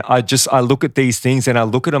 And I look at these things and I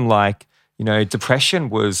look at them like, you know, depression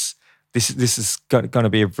was, this is going to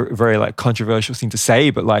be a very like controversial thing to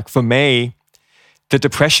say, but like for me, the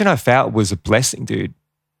depression I felt was a blessing, dude.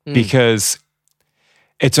 Because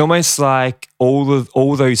it's almost like all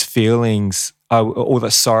those feelings, all the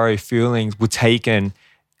sorrow feelings were taken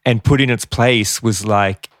and put in its place was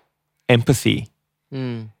like empathy.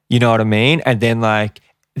 You know what I mean? And then like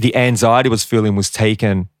the anxiety was feeling was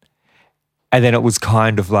taken and then it was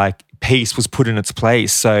kind of like peace was put in its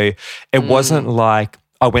place. So it wasn't like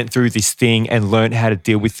I went through this thing and learned how to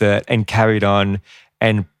deal with it and carried on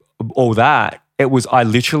and all that. It was, I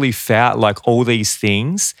literally felt like all these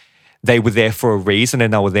things, they were there for a reason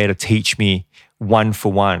and they were there to teach me one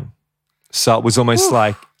for one. So it was almost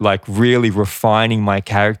like really refining my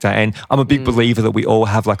character. And I'm a big believer that we all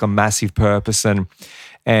have like a massive purpose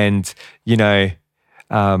and you know,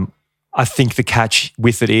 I think the catch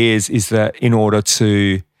with it is that in order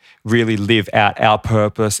to really live out our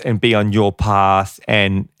purpose and be on your path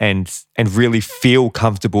and really feel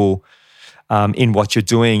comfortable in what you're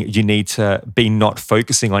doing, you need to be not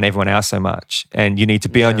focusing on everyone else so much. And you need to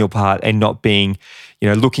be on your part and not being, you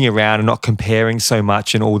know, looking around and not comparing so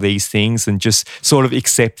much and all these things and just sort of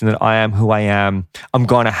accepting that I am who I am. I'm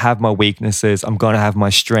going to have my weaknesses. I'm going to have my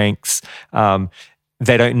strengths.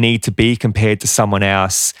 They don't need to be compared to someone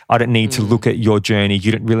else. I don't need to look at your journey.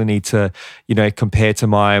 You don't really need to, you know, compare to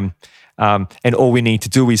mine. And all we need to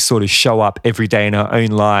do is sort of show up every day in our own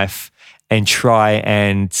life and try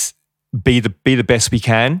and be the best we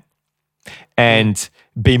can and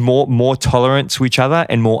be more tolerant to each other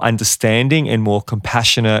and more understanding and more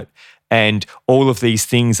compassionate and all of these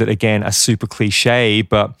things that again are super cliche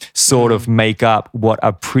but sort of make up what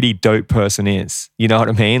a pretty dope person is. You know what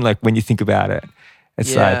I mean? Like when you think about it,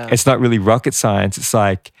 it's like it's not really rocket science. It's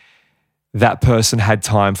like that person had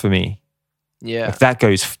time for me Yeah. Like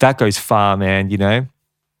that goes far, man, you know?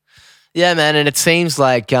 Yeah, man. And it seems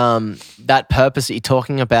like that purpose that you're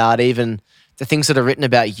talking about, even the things that are written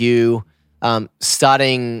about you,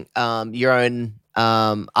 starting your own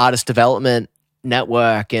artist development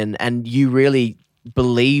network and you really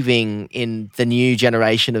believing in the new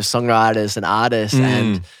generation of songwriters and artists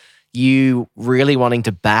and you really wanting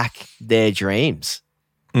to back their dreams.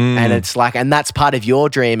 And it's like, and that's part of your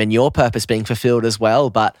dream and your purpose being fulfilled as well.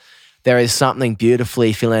 But there is something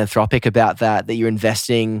beautifully philanthropic about that you're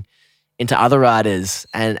investing into other writers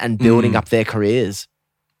and building up their careers.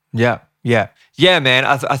 Yeah, man.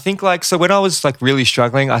 I think like, so when I was like really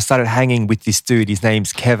struggling, I started hanging with this dude. His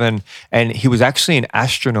name's Kevin, and he was actually an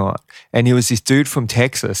astronaut. And he was this dude from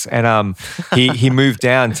Texas, and he moved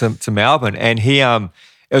down to Melbourne. And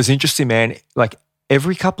it was interesting, man. Like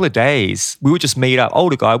every couple of days, we would just meet up.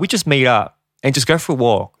 Older guy, we just meet up and just go for a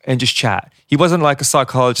walk and just chat. He wasn't like a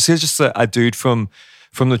psychologist. He was just a dude from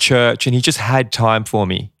the church, and he just had time for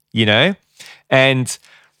me, you know? And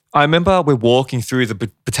I remember we're walking through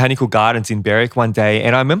the botanical gardens in Berwick one day,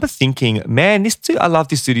 and I remember thinking, man, this dude, I love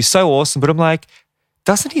this dude. He's so awesome. But I'm like,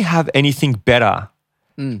 doesn't he have anything better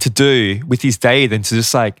to do with his day than to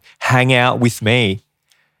just like hang out with me?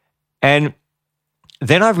 And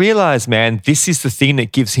then I realized, man, this is the thing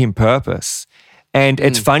that gives him purpose. And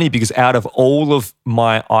it's funny because out of all of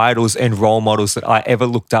my idols and role models that I ever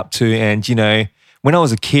looked up to, and, you know, when I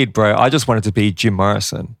was a kid, bro, I just wanted to be Jim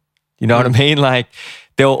Morrison. You know what I mean? Like,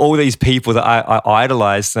 there were all these people that I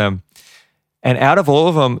idolized them. And out of all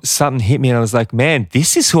of them, something hit me and I was like, man,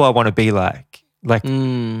 this is who I want to be like. Like,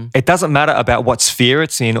 it doesn't matter about what sphere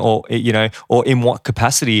it's in or, you know, or in what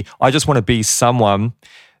capacity. I just want to be someone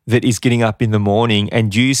that is getting up in the morning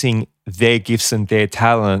and using their gifts and their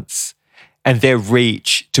talents and their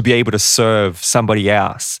reach to be able to serve somebody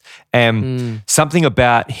else. And something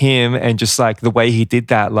about him and just like the way he did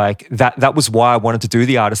that, like that was why I wanted to do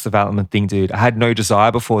the artist development thing, dude. I had no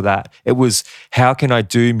desire before that. It was, how can I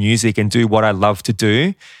do music and do what I love to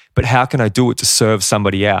do, but how can I do it to serve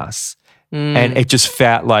somebody else? And it just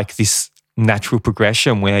felt like this natural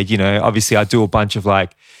progression where, you know, obviously I do a bunch of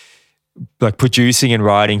like producing and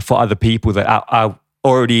writing for other people that I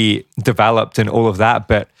already developed and all of that,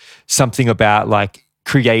 but something about like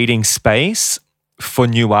creating space for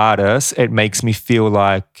new artists, it makes me feel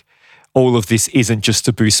like all of this isn't just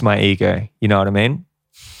to boost my ego. You know what I mean?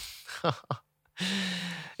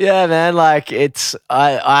 Yeah, man. Like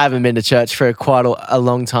I haven't been to church for quite a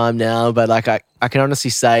long time now, but like I can honestly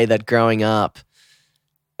say that growing up,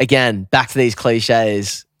 again, back to these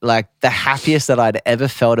cliches, like the happiest that I'd ever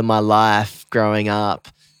felt in my life growing up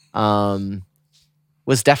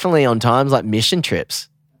was definitely on times like mission trips.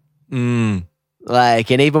 Like,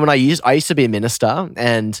 and even when I used to be a minister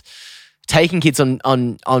and taking kids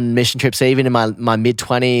on mission trips, even in my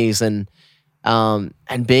mid-20s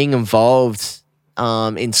and being involved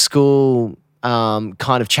in school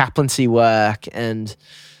kind of chaplaincy work and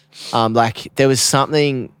like there was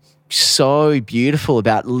something so beautiful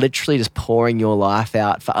about literally just pouring your life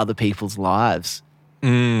out for other people's lives.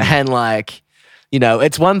 And like, you know,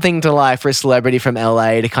 it's one thing to like for a celebrity from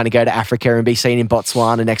LA to kind of go to Africa and be seen in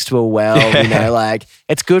Botswana next to a well, you know, like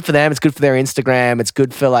it's good for them. It's good for their Instagram. It's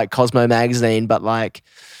good for like Cosmo magazine. But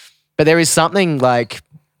there is something like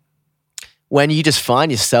when you just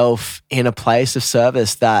find yourself in a place of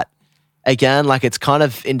service that, again, like it's kind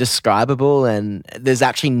of indescribable and there's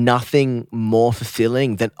actually nothing more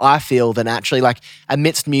fulfilling than I feel than actually like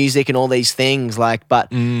amidst music and all these things, like,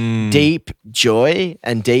 but deep joy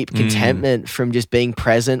and deep contentment from just being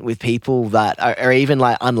present with people that are even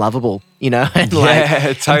like unlovable, you know, and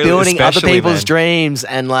like totally, building other people's man. dreams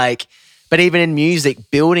and like, but even in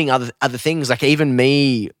music, building other things, like even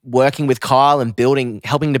me working with Kyle and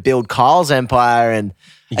helping to build Kyle's empire and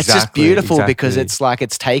it's just beautiful because it's like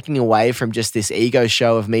it's taking away from just this ego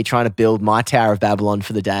show of me trying to build my Tower of Babylon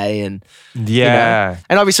for the day. And you know,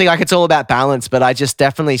 and obviously like it's all about balance, but I just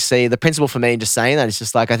definitely see the principle for me in just saying that. It's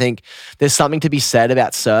just like I think there's something to be said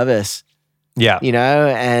about service. Yeah. You know,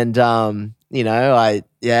 and you know,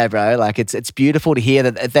 bro, like it's beautiful to hear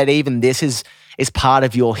that even this is part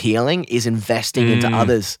of your healing is investing into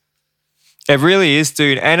others. It really is,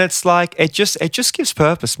 dude. And it's like it just gives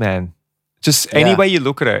purpose, man. Just any way you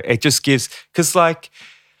look at it, it just gives, because like,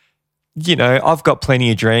 you know, I've got plenty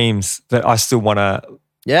of dreams that I still want to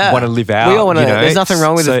live out. We all want to, you know? there's nothing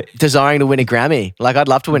wrong with desiring to win a Grammy. Like I'd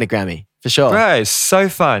love to win a Grammy for sure. Bro, it's so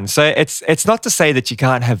fun. So it's not to say that you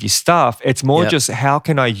can't have your stuff. It's more just how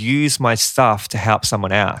can I use my stuff to help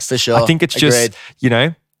someone else? For sure. I think it's just, you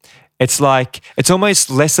know, it's like, it's almost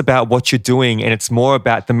less about what you're doing and it's more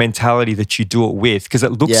about the mentality that you do it with, because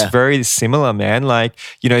it looks very similar, man. Like,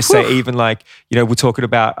 you know, say even like, you know, we're talking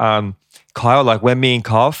about Kyle, like when me and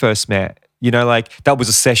Kyle first met, you know, like that was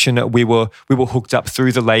a session that we were hooked up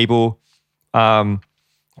through the label to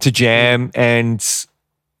jam, and,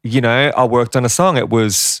 you know, I worked on a song. It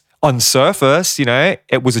was on surface, you know,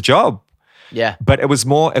 it was a job. Yeah. But it was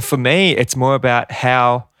more, for me, it's more about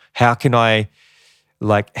how can I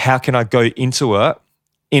go into it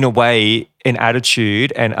in a way, an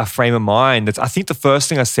attitude and a frame of mind. I think the first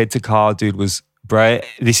thing I said to Kyle, dude, was, bro,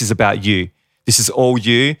 this is about you. This is all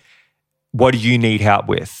you. What do you need help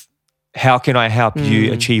with? How can I help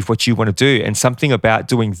you achieve what you want to do? And something about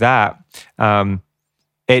doing that,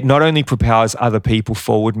 it not only propels other people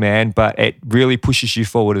forward, man, but it really pushes you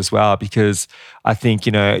forward as well. Because I think,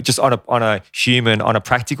 you know, just on a human, on a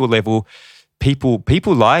practical level, people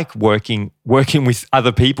like working with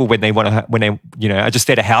other people when they you know, are just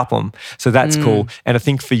there to help them. So that's cool. And I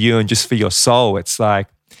think for you and just for your soul, it's like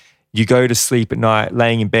you go to sleep at night,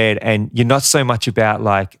 laying in bed, and you're not so much about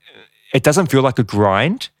like, it doesn't feel like a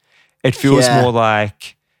grind. It feels more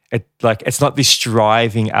like it's not this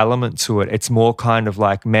striving element to it. It's more kind of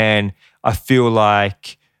like, man, I feel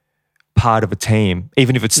like part of a team,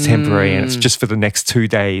 even if it's temporary and it's just for the next 2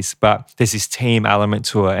 days, but there's this team element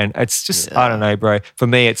to it. And it's just, I don't know, bro. For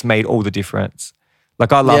me, it's made all the difference.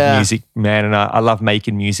 Like I love music, man, and I love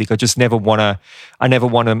making music. I just never want it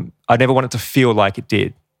to feel like it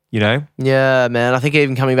did, you know? Yeah, man. I think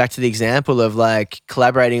even coming back to the example of like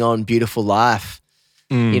collaborating on Beautiful Life,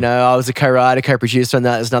 you know, I was a co-writer, co-producer on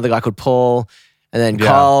that. There's another guy called Paul. And then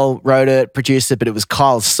Kyle wrote it, produced it, but it was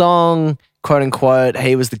Kyle's song, quote unquote.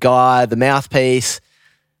 He was the guy, the mouthpiece.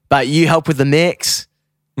 But you helped with the mix.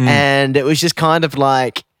 And it was just kind of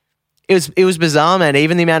like, it was bizarre, man.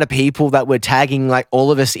 Even the amount of people that were tagging like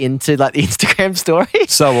all of us into like the Instagram story.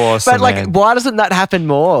 So awesome, But like, man. why doesn't that happen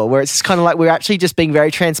more? Where it's just kind of like we're actually just being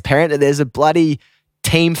very transparent that there's a bloody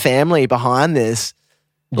team family behind this.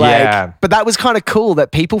 Like, but that was kind of cool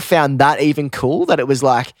that people found that even cool, that it was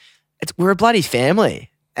like, we're a bloody family.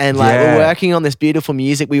 And like, we're working on this beautiful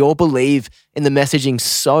music. We all believe in the messaging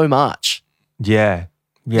so much. Yeah.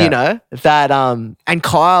 You know, that, and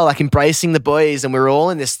Kyle like embracing the boys, and we're all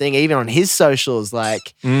in this thing, even on his socials.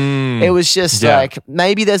 Like, it was just like,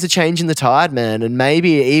 maybe there's a change in the tide, man. And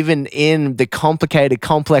maybe even in the complicated,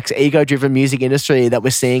 complex, ego-driven music industry that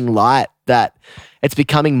we're seeing light, that it's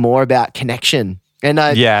becoming more about connection. And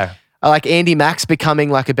I like Andy Max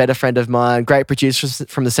becoming like a better friend of mine, great producer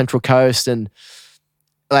from the Central Coast. And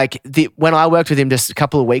like when I worked with him just a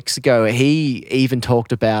couple of weeks ago, he even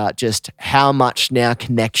talked about just how much now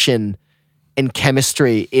connection and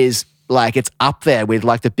chemistry is like, it's up there with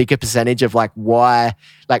like the bigger percentage of like why,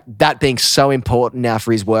 like that being so important now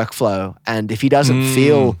for his workflow. And if he doesn't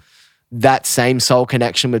feel that same soul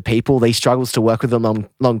connection with people, he struggles to work with them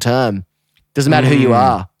long term. Doesn't matter who you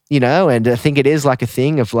are. You know, and I think it is like a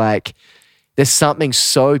thing of like, there's something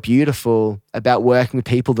so beautiful about working with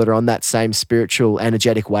people that are on that same spiritual,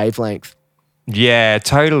 energetic wavelength. Yeah,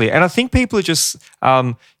 totally. And I think people are just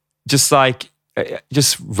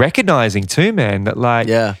recognizing too, man, that like,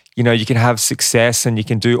 you know, you can have success and you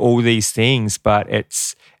can do all these things, but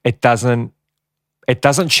it doesn't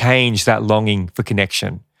change that longing for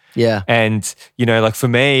connection. Yeah. And, you know, like for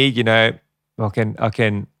me, you know, I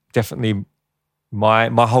can definitely, my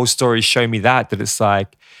whole story show me that it's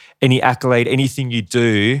like any accolade, anything you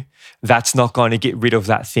do, that's not going to get rid of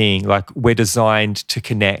that thing. Like we're designed to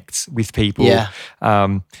connect with people. Yeah.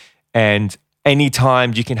 And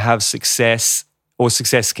anytime you can have success, or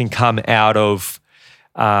success can come out of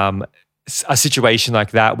a situation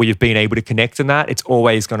like that where you've been able to connect in that, it's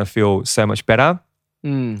always going to feel so much better.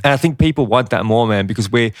 And I think people want that more, man,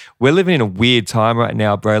 because we're living in a weird time right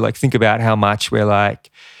now, bro. Like think about how much we're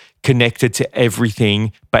like connected to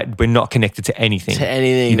everything, but we're not connected to anything.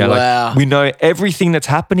 You know, like we know everything that's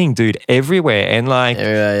happening, dude, everywhere. And like,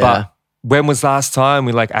 but when was last time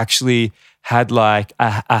we like actually had like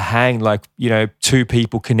a hang, like, you know, two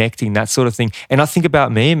people connecting, that sort of thing. And I think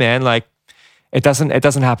about me, man, like it doesn't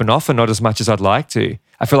happen often, not as much as I'd like to.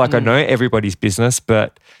 I feel like I know everybody's business,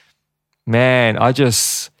 but man, I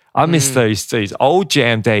miss those old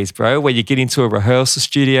jam days, bro, where you get into a rehearsal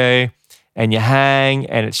studio and you hang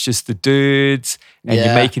and it's just the dudes and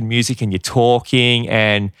you're making music and you're talking,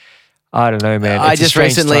 and I don't know, man. I just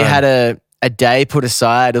recently had a day put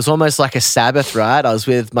aside. It was almost like a Sabbath, right? I was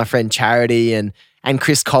with my friend Charity and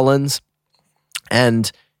Chris Collins, and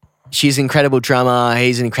she's an incredible drummer.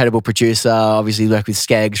 He's an incredible producer. Obviously worked with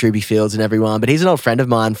Skeggs, Ruby Fields and everyone, but he's an old friend of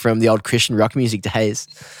mine from the old Christian rock music days.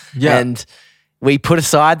 Yeah. And we put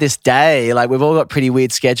aside this day. Like we've all got pretty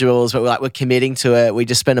weird schedules, but we're committing to it. We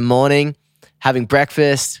just spent a morning having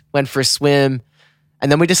breakfast, went for a swim,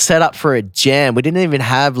 and then we just set up for a jam. We didn't even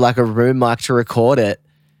have like a room mic to record it.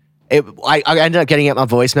 I ended up getting out my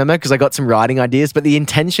voice memo because I got some writing ideas, but the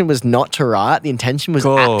intention was not to write. The intention was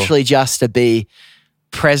actually just to be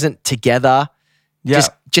present together,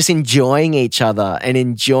 just enjoying each other and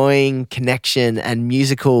enjoying connection and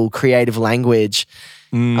musical creative language.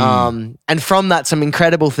 And from that, some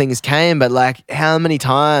incredible things came. But like, how many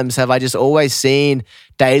times have I just always seen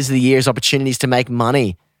days of the year as opportunities to make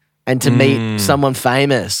money and to meet someone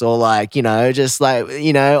famous, or like, you know, just like,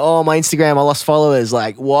 you know, oh, my Instagram, I lost followers.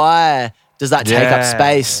 Like, why does that take up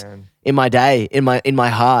space in my day, in my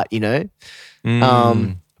heart, you know?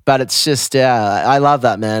 But it's just, I love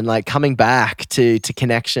that, man. Like coming back to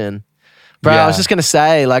connection. Bro, I was just going to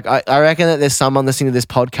say, like, I reckon that there's someone listening to this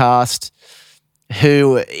podcast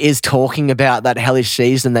who is talking about that hellish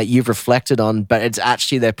season that you've reflected on, but it's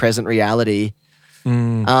actually their present reality.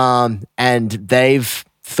 And they've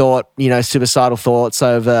thought, you know, suicidal thoughts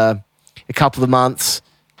over a couple of months.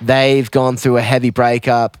 They've gone through a heavy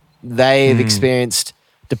breakup. They've experienced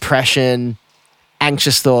depression,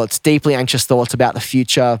 anxious thoughts, deeply anxious thoughts about the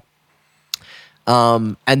future.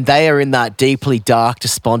 And they are in that deeply dark,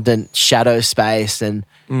 despondent shadow space. And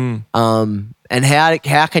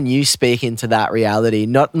how can you speak into that reality?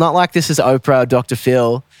 Not like this is Oprah or Dr.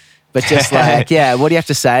 Phil, but just like, what do you have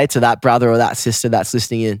to say to that brother or that sister that's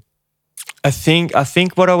listening in? I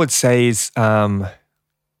think what I would say is,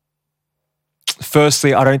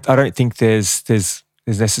 firstly, I don't think there's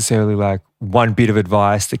necessarily like one bit of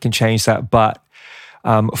advice that can change that. But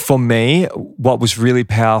for me, what was really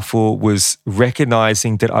powerful was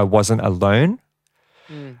recognizing that I wasn't alone.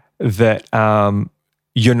 That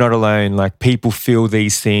you're not alone. Like people feel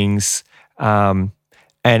these things, and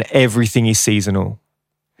everything is seasonal.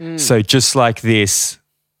 So just like this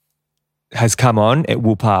has come on, it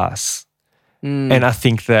will pass. And I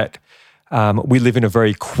think that we live in a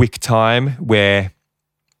very quick time where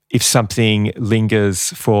if something lingers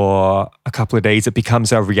for a couple of days, it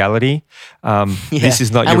becomes our reality. This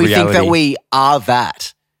is not your reality. And we think that we are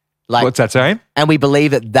that. Like, what's that, sorry? And we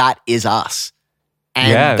believe that is us.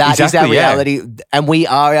 And that exactly, is our reality. And we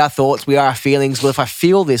are our thoughts. We are our feelings. Well, if I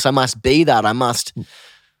feel this, I must be that. I must.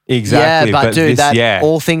 Exactly. Yeah, but dude,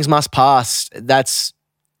 all things must pass.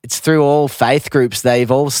 It's through all faith groups. They've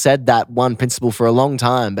all said that one principle for a long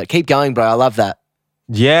time. But keep going, bro. I love that.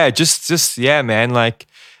 Yeah, just man. Like,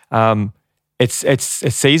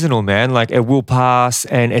 it's seasonal, man. Like it will pass,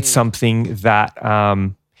 and it's something that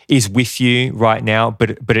is with you right now,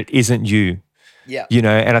 but it isn't you. Yeah. You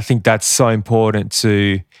know, and I think that's so important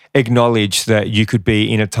to acknowledge that you could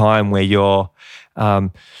be in a time where you're,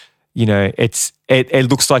 you know, it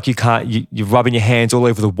looks like you're rubbing your hands all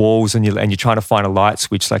over the walls and you're trying to find a light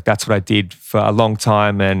switch. Like that's what I did for a long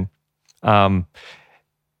time. And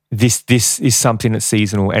this is something that's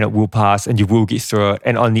seasonal and it will pass and you will get through it.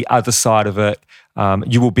 And on the other side of it,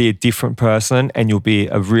 you will be a different person and you'll be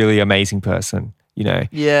a really amazing person. You know,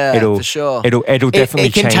 for sure. It'll definitely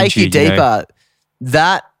it can change take you deeper. You know?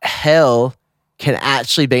 That hell can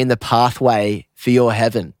actually be in the pathway for your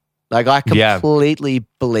heaven. Like I completely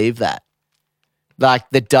believe that. Like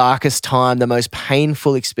the darkest time, the most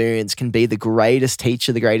painful experience can be the greatest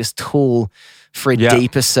teacher, the greatest tool for a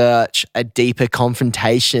deeper search, a deeper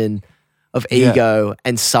confrontation of ego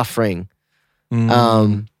and suffering. Dude,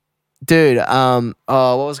 what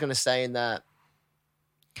was I going to say in that?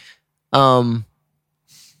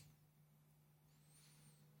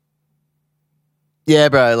 Yeah,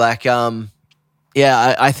 bro, like,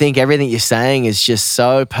 I think everything you're saying is just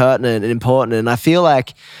so pertinent and important. And I feel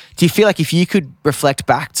like, do you feel like if you could reflect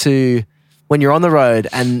back to when you're on the road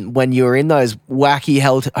and when you're in those wacky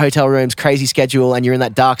hotel rooms, crazy schedule, and you're in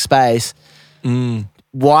that dark space,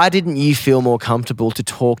 why didn't you feel more comfortable to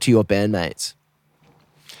talk to your bandmates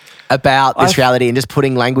about this reality and just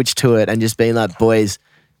putting language to it and just being like, boys,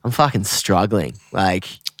 I'm fucking struggling. Like,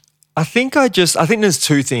 I think there's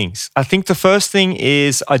two things. I think the first thing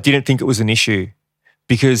is I didn't think it was an issue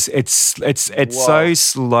because it's so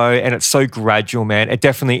slow and it's so gradual, man. It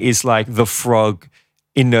definitely is like the frog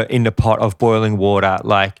in the pot of boiling water.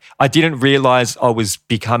 Like I didn't realize I was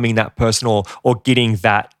becoming that person or getting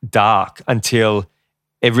that dark until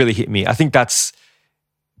it really hit me. I think that's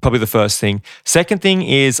probably the first thing. Second thing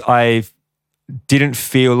is I didn't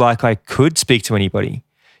feel like I could speak to anybody.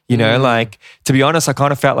 You know, like to be honest, I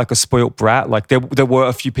kind of felt like a spoilt brat. Like there were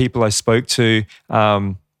a few people I spoke to,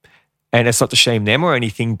 and it's not to shame them or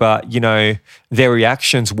anything, but you know, their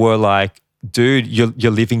reactions were like, "Dude,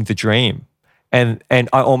 you're living the dream," and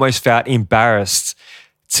I almost felt embarrassed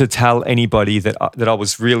to tell anybody that I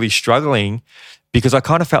was really struggling, because I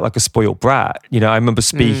kind of felt like a spoiled brat. You know, I remember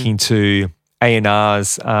speaking to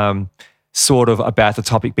A&Rs sort of about the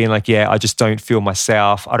topic, being like, yeah, I just don't feel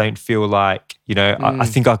myself. I don't feel like, you know, I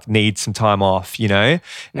think I need some time off, you know?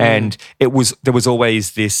 And there was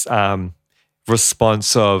always this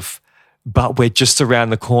response of, but we're just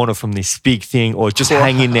around the corner from this big thing, or just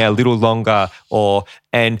hang in there a little longer, or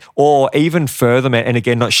even further, man. And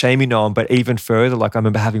again, not shaming no one, but even further, like I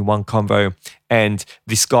remember having one convo, and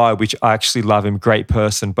this guy, which I actually love him, great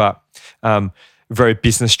person, but very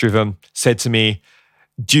business driven, said to me,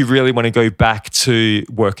 do you really want to go back to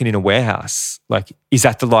working in a warehouse? Like, is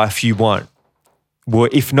that the life you want? Well,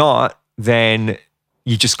 if not, then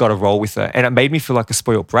you just got to roll with it. And it made me feel like a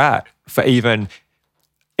spoiled brat for even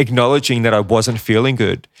acknowledging that I wasn't feeling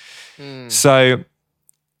good. So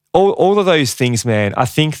all of those things, man, I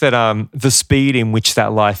think that the speed in which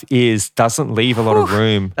that life is doesn't leave a lot of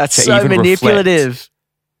room. That's to so even manipulative. reflect.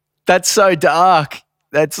 That's so dark.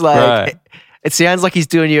 That's like, Right. it sounds like he's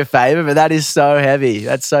doing you a favor, but that is so heavy.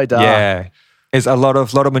 That's so dark. Yeah. There's a lot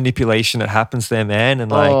of manipulation that happens there, man.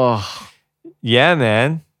 And like, yeah,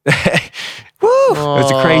 man. Woo! It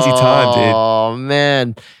was a crazy time, dude. Oh,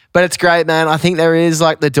 man. But it's great, man. I think there is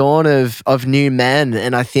like the dawn of new men.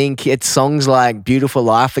 And I think it's songs like Beautiful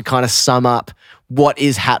Life that kind of sum up what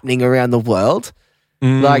is happening around the world.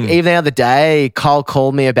 Like even the other day, Kyle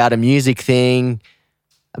called me about a music thing,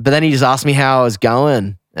 but then he just asked me how I was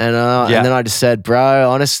going. And then I just said, bro,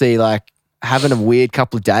 honestly, like having a weird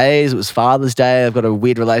couple of days. It was Father's Day. I've got a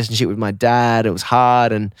weird relationship with my dad. It was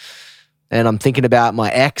hard. And I'm thinking about my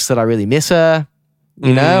ex that I really miss her,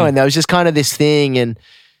 you know? And there was just kind of this thing. And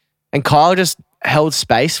Kyle just held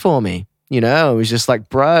space for me, you know? It was just like,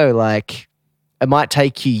 bro, like it might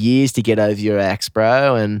take you years to get over your ex,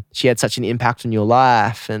 bro. And she had such an impact on your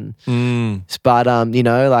life. And, but, you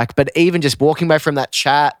know, like, but even just walking away from that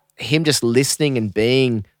chat, him just listening and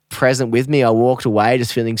being present with me, I walked away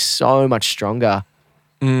just feeling so much stronger.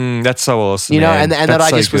 That's so awesome, you know, man. and that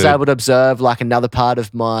I so just was good. able to observe like another part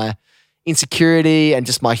of my insecurity and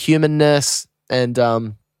just my humanness. And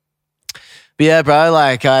but yeah, bro,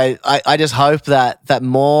 like I just hope that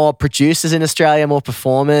more producers in Australia, more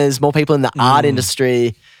performers, more people in the art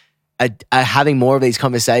industry are having more of these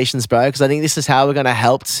conversations, bro, because I think this is how we're going to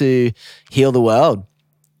help to heal the world.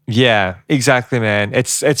 Yeah, exactly, man.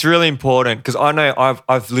 It's really important, because I know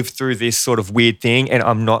I've lived through this sort of weird thing, and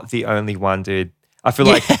I'm not the only one, dude. I feel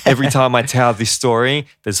like every time I tell this story,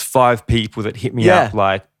 there's 5 people that hit me up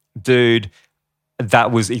like, dude,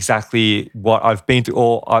 that was exactly what I've been through.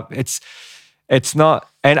 Or it's not,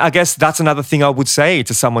 and I guess that's another thing I would say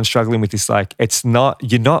to someone struggling with this. Like, it's not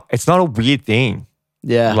a weird thing.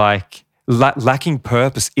 Yeah. Like lacking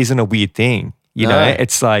purpose isn't a weird thing. You know,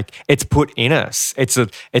 it's like, it's put in us. It's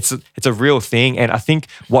a real thing. And I think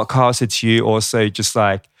what Kyle said to you also, just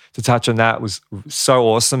like to touch on that, was so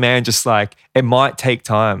awesome, man. Just like, it might take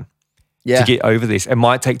time to get over this. It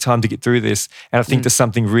might take time to get through this. And I think there's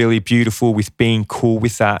something really beautiful with being cool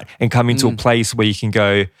with that and coming to a place where you can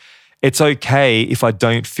go, it's okay if I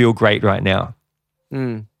don't feel great right now.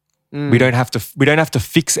 We don't have to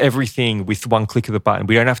fix everything with one click of the button.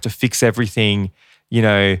 We don't have to fix everything, you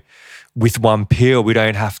know, with one pill. We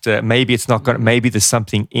don't have to, maybe it's not going to, maybe there's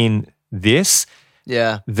something in this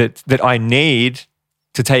that I need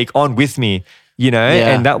to take on with me, you know?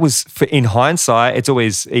 And that was, in hindsight, it's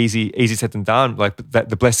always easy said than done. Like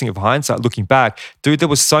the blessing of hindsight, looking back, dude, there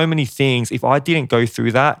was so many things. If I didn't go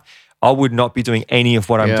through that, I would not be doing any of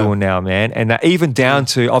what I'm doing now, man. And that even down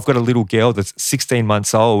to, I've got a little girl that's 16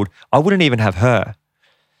 months old. I wouldn't even have her.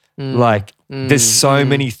 Like, there's so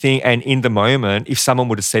many things. And in the moment, if someone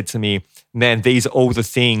would have said to me, man, these are all the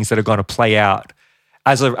things that are going to play out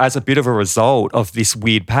as a bit of a result of this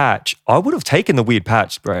weird patch, I would have taken the weird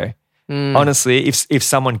patch, bro. Honestly, if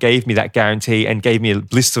someone gave me that guarantee and gave me a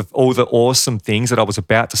list of all the awesome things that I was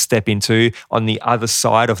about to step into on the other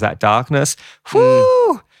side of that darkness,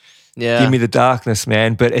 whoo! Give me the darkness,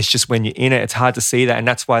 man. But it's just when you're in it, it's hard to see that. And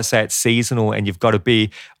that's why I say it's seasonal, and you've got to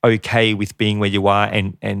be okay with being where you are.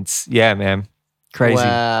 And yeah, man, crazy.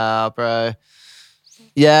 Wow, bro.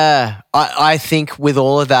 Yeah, I think with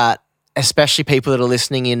all of that, especially people that are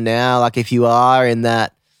listening in now, like if you are in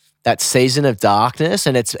that season of darkness,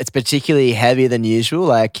 and it's particularly heavier than usual,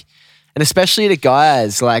 like, and especially to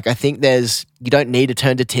guys, like I think you don't need to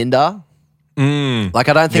turn to Tinder. Like,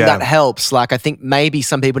 I don't think that helps. Like, I think maybe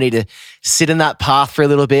some people need to sit in that path for a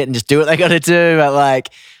little bit and just do what they got to do. But like,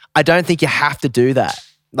 I don't think you have to do that.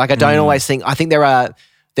 Like, I don't always think, I think there are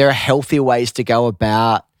healthier ways to go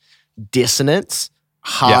about dissonance,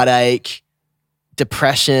 heartache,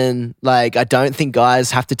 depression. Like, I don't think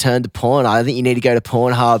guys have to turn to porn. I think you need to go to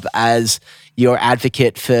Pornhub as your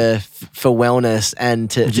advocate for wellness and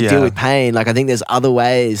to deal with pain. Like, I think there's other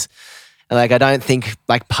ways. Like, I don't think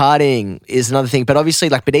like partying is another thing, but obviously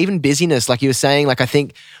like, but even busyness, like you were saying, like, I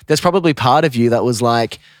think there's probably part of you that was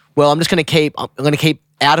like, well, I'm going to keep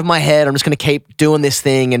out of my head. I'm just going to keep doing this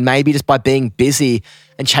thing. And maybe just by being busy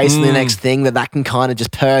and chasing the next thing that can kind of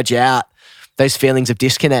just purge out those feelings of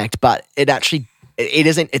disconnect. But it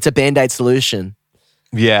isn't, it's a Band-Aid solution.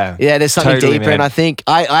 Yeah. Yeah, there's something totally, deeper. man. And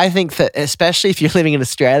I think that especially if you're living in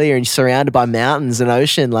Australia and you're surrounded by mountains and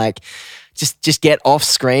ocean, like just get off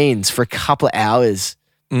screens for a couple of hours.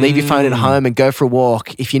 Leave your phone at home and go for a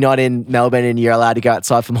walk. If you're not in Melbourne and you're allowed to go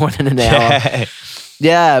outside for more than an hour.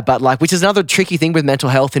 Yeah, but like, which is another tricky thing with mental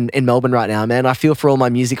health in Melbourne right now, man. I feel for all my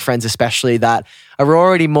music friends, especially that are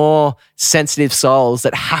already more sensitive souls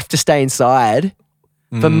that have to stay inside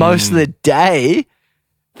for most of the day.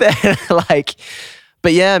 They're like,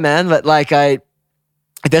 but yeah, man, but like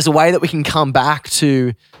there's a way that we can come back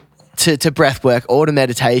to breath work or to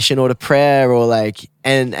meditation or to prayer or like,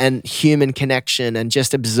 and human connection and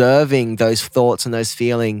just observing those thoughts and those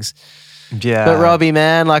feelings. Yeah. But Robbie,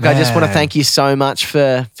 man, like I just want to thank you so much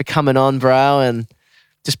for coming on, bro, and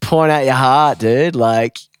just pouring out your heart, dude.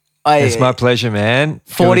 Like, it's my pleasure, man.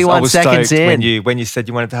 41 seconds in. When you said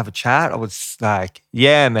you wanted to have a chat, I was like,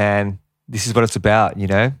 yeah, man, this is what it's about, you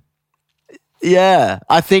know? Yeah.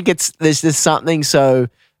 I think there's something so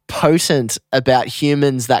potent about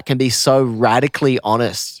humans that can be so radically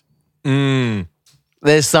honest.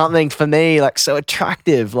 There's something for me like so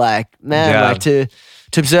attractive, like, man, like to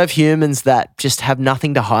observe humans that just have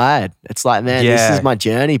nothing to hide. It's like, man, this is my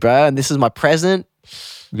journey, bro, and this is my present.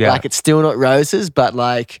 Yeah. Like, it's still not roses, but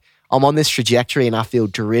like I'm on this trajectory and I feel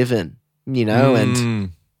driven, you know,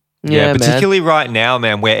 and yeah, particularly right now,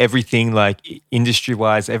 man, where everything like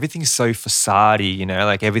industry-wise, everything's so facade-y, you know,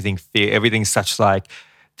 like everything's such like,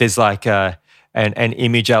 there's like an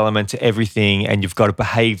image element to everything and you've got to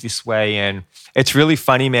behave this way. And it's really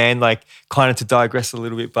funny, man, like kind of to digress a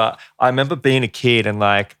little bit, but I remember being a kid and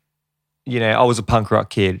like, you know, I was a punk rock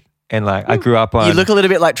kid and like I grew up on... You look a little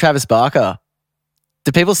bit like Travis Barker.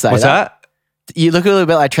 Do people say What's that? You look a little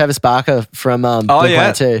bit like Travis Barker from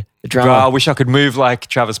Blink-182, the drummer. Bro, I wish I could move like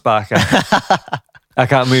Travis Barker. I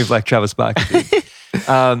can't move like Travis Barker.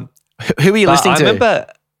 Who were you listening to? I remember...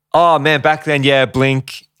 Oh, man, back then, yeah,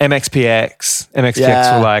 Blink, MXPX.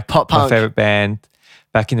 MXPX were like pop my punk. favorite band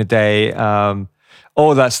back in the day.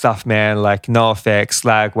 All that stuff, man, like NoFX,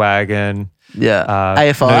 Lagwagon. Yeah.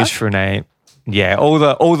 AFI. Nose for a Name. Yeah, all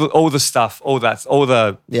the stuff, all that.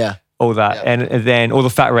 And then all the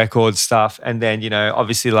Fat Records stuff. And then, you know,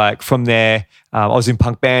 obviously like from there, I was in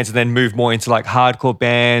punk bands and then moved more into like hardcore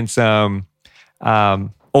bands.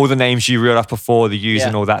 All the names you reeled off before, the Used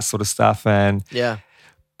and all that sort of stuff. And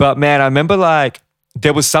but man, I remember like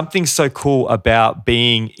there was something so cool about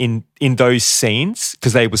being in those scenes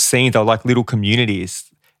because they were like little communities.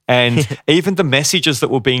 And even the messages that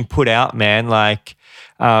were being put out, man, like,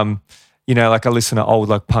 you know, like I listen to old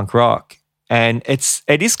like punk rock and it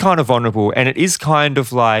is kind of vulnerable and it is kind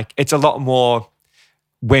of like, it's a lot more,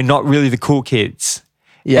 we're not really the cool kids.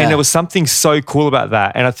 Yeah. And there was something so cool about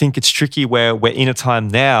that. And I think it's tricky where we're in a time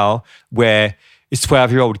now where this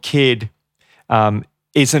 12-year-old kid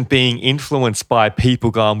isn't being influenced by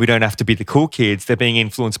people going, we don't have to be the cool kids. They're being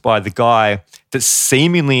influenced by the guy that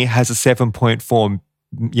seemingly has a $7.4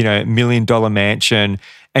 million mansion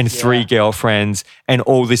and 3 girlfriends and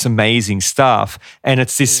all this amazing stuff. And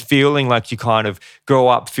it's this feeling like you kind of grow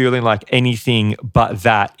up feeling like anything but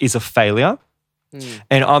that is a failure.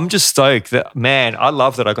 And I'm just stoked that, man, I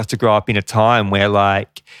love that I got to grow up in a time where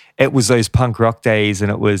like it was those punk rock days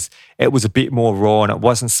and it was a bit more raw and it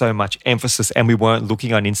wasn't so much emphasis and we weren't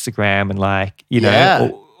looking on Instagram and like, you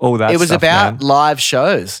know, all that stuff. It was about live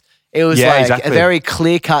shows. It was a very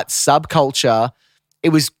clear-cut subculture. It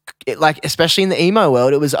was like, especially in the emo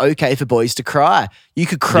world, it was okay for boys to cry. You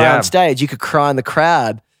could cry on stage. You could cry in the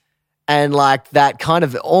crowd. And like that kind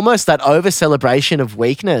of almost that over-celebration of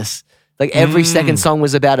weakness. Like every second song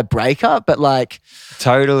was about a breakup, but like...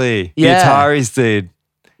 Totally. The Ataris, dude.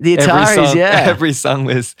 The Ataris, every song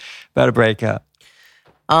was about a breakup.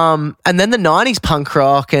 And then the 90s punk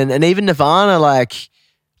rock and even Nirvana, like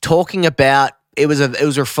talking about... It was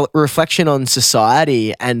a reflection on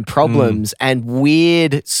society and problems and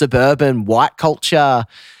weird suburban white culture.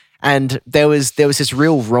 And there was this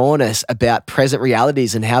real rawness about present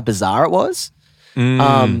realities and how bizarre it was.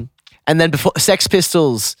 And then before Sex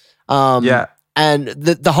Pistols... and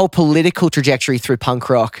the whole political trajectory through punk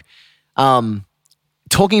rock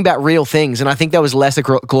talking about real things. And I think there was less a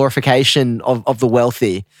glorification of the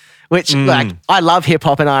wealthy, which like I love hip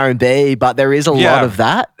hop and R&B, but there is a lot of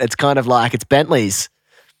that. It's kind of like it's Bentleys,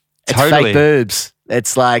 it's fake boobs.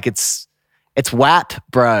 It's like it's WAP,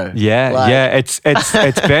 bro. Yeah, like, yeah. It's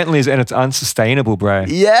Bentleys and it's unsustainable, bro.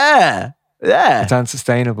 Yeah. It's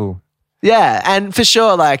unsustainable. Yeah, and for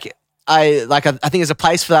sure, like I think there's a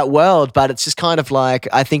place for that world, but it's just kind of like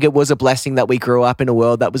I think it was a blessing that we grew up in a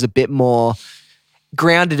world that was a bit more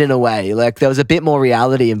grounded in a way. Like there was a bit more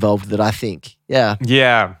reality involved with it, I think. Yeah.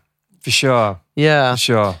 Yeah, for sure. Yeah. For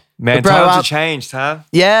sure. Man, bro, times have changed, huh?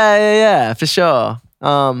 Yeah, for sure.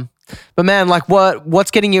 But man, like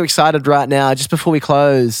what's getting you excited right now, just before we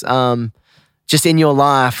close, just in your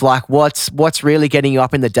life, like what's really getting you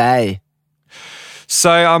up in the day? So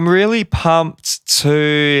I'm really pumped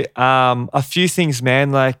to a few things,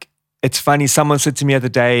 man. Like it's funny, someone said to me the other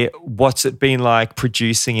day, what's it been like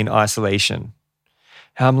producing in isolation?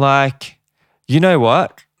 And I'm like, you know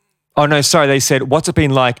what? Oh no, sorry. They said, what's it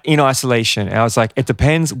been like in isolation? And I was like, it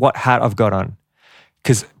depends what hat I've got on.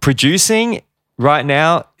 Because producing right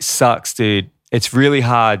now sucks, dude. It's really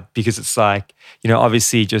hard because it's like,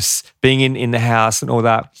 obviously just being in the house and all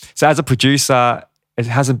that. So as a producer, it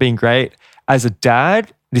hasn't been great. As a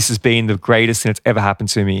dad, this has been the greatest thing that's ever happened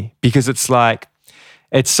to me because it's like,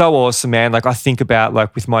 it's so awesome, man. Like I think about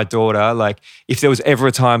like with my daughter, like if there was ever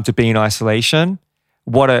a time to be in isolation,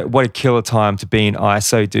 what a killer time to be in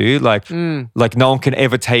ISO, dude. Like no one can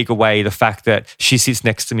ever take away the fact that she sits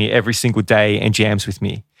next to me every single day and jams with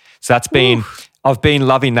me. So that's been, I've been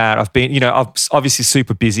loving that. I've been, I'm obviously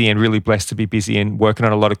super busy and really blessed to be busy and working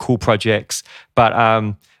on a lot of cool projects, but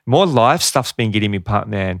more life stuff's been getting me pumped,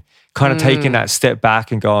 man. Kind of taking that step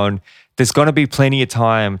back and going, there's going to be plenty of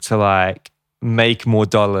time to like make more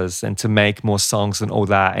dollars and to make more songs and all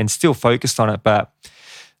that and still focused on it. But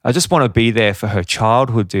I just want to be there for her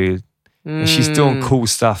childhood, dude. And she's doing cool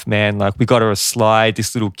stuff, man. Like we got her a slide,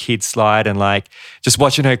 this little kid slide, and like just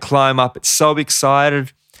watching her climb up. It's so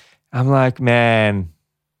excited. I'm like, man,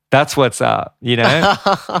 that's what's up,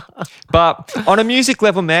 But on a music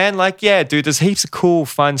level, man, like, yeah, dude, there's heaps of cool,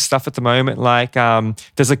 fun stuff at the moment. Like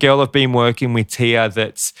there's a girl I've been working with, Tia,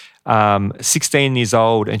 that's 16 years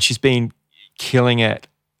old and she's been killing it.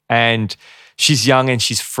 And she's young and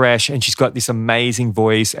she's fresh and she's got this amazing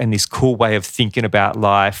voice and this cool way of thinking about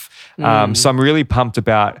life. So I'm really pumped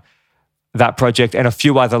about that project and a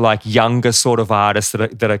few other like younger sort of artists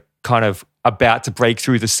that are kind of about to break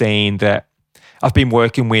through the scene that I've been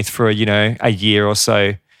working with for, a year or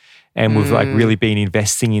so. And we've like really been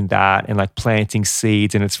investing in that and like planting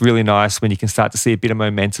seeds. And it's really nice when you can start to see a bit of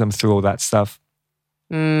momentum through all that stuff.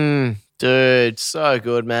 Dude, so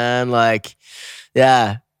good, man. Like,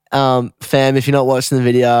 yeah. Fam, if you're not watching the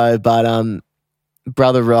video, but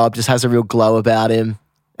brother Rob just has a real glow about him.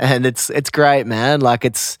 And it's great, man. Like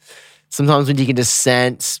it's sometimes when you can just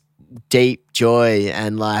sense deep joy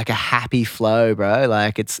and like a happy flow, bro.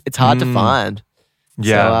 Like it's hard to find.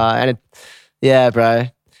 Yeah. So, bro.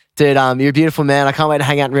 Dude, you're a beautiful man. I can't wait to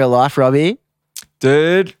hang out in real life, Robbie.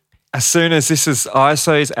 Dude, as soon as this is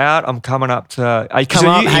ISO's out, I'm coming up to come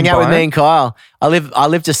up, hang out with me and Kyle. I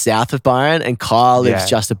live just south of Byron and Kyle lives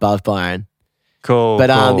just above Byron. Cool. But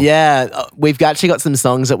cool. We've actually got some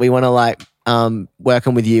songs that we want to like work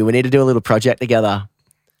on with you. We need to do a little project together.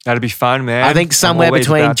 That'd be fun, man. I think somewhere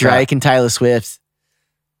between Drake and Taylor Swift.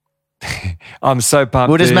 I'm so pumped.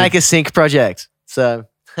 We'll just dude. make a sync project. So,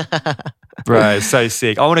 bro, so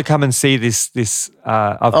sick. I want to come and see this.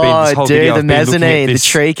 I've been this whole video. The mezzanine, the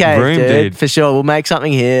tree cave, room, dude. For sure. We'll make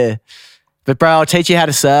something here. But bro, I'll teach you how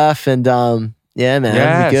to surf and yeah, man,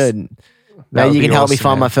 yes. it'll be good. Maybe you can help me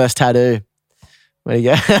find my first tattoo. Where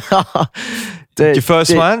you go? Dude, your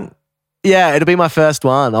first one? Yeah, it'll be my first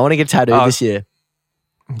one. I want to get a tattoo this year.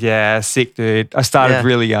 Yeah, sick, dude. I started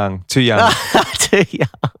really young. Too young. Too young.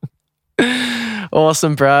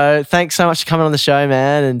 Awesome, bro. Thanks so much for coming on the show,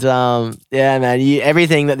 man. And yeah, man,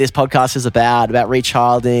 everything that this podcast is about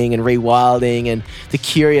rechilding and rewilding and the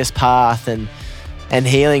curious path and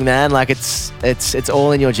healing, man. Like it's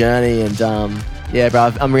all in your journey. And yeah,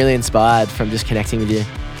 bro, I'm really inspired from just connecting with you.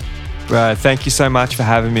 Bro, thank you so much for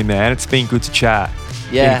having me, man. It's been good to chat.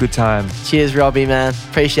 Yeah. Been a good time. Cheers, Robbie, man.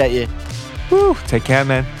 Appreciate you. Woo. Take care,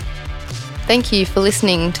 man. Thank you for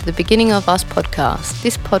listening to the Beginning of Us podcast.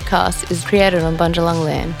 This podcast is created on Bundjalung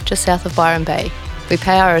land, just south of Byron Bay. We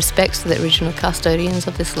pay our respects to the original custodians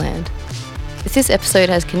of this land. If this episode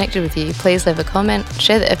has connected with you, please leave a comment,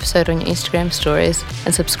 share the episode on your Instagram stories,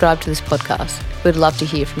 and subscribe to this podcast. We'd love to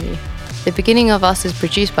hear from you. The Beginning of Us is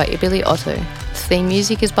produced by Billy Otto. The theme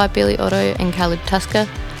music is by Billy Otto and Khalid Tusker.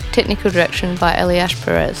 Technical direction by Eliash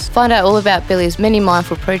Perez. Find out all about Billy's many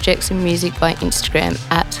mindful projects and music by Instagram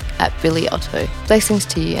at Billy Otto. Blessings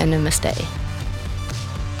to you and namaste.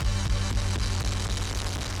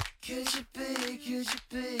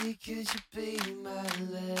 Could you be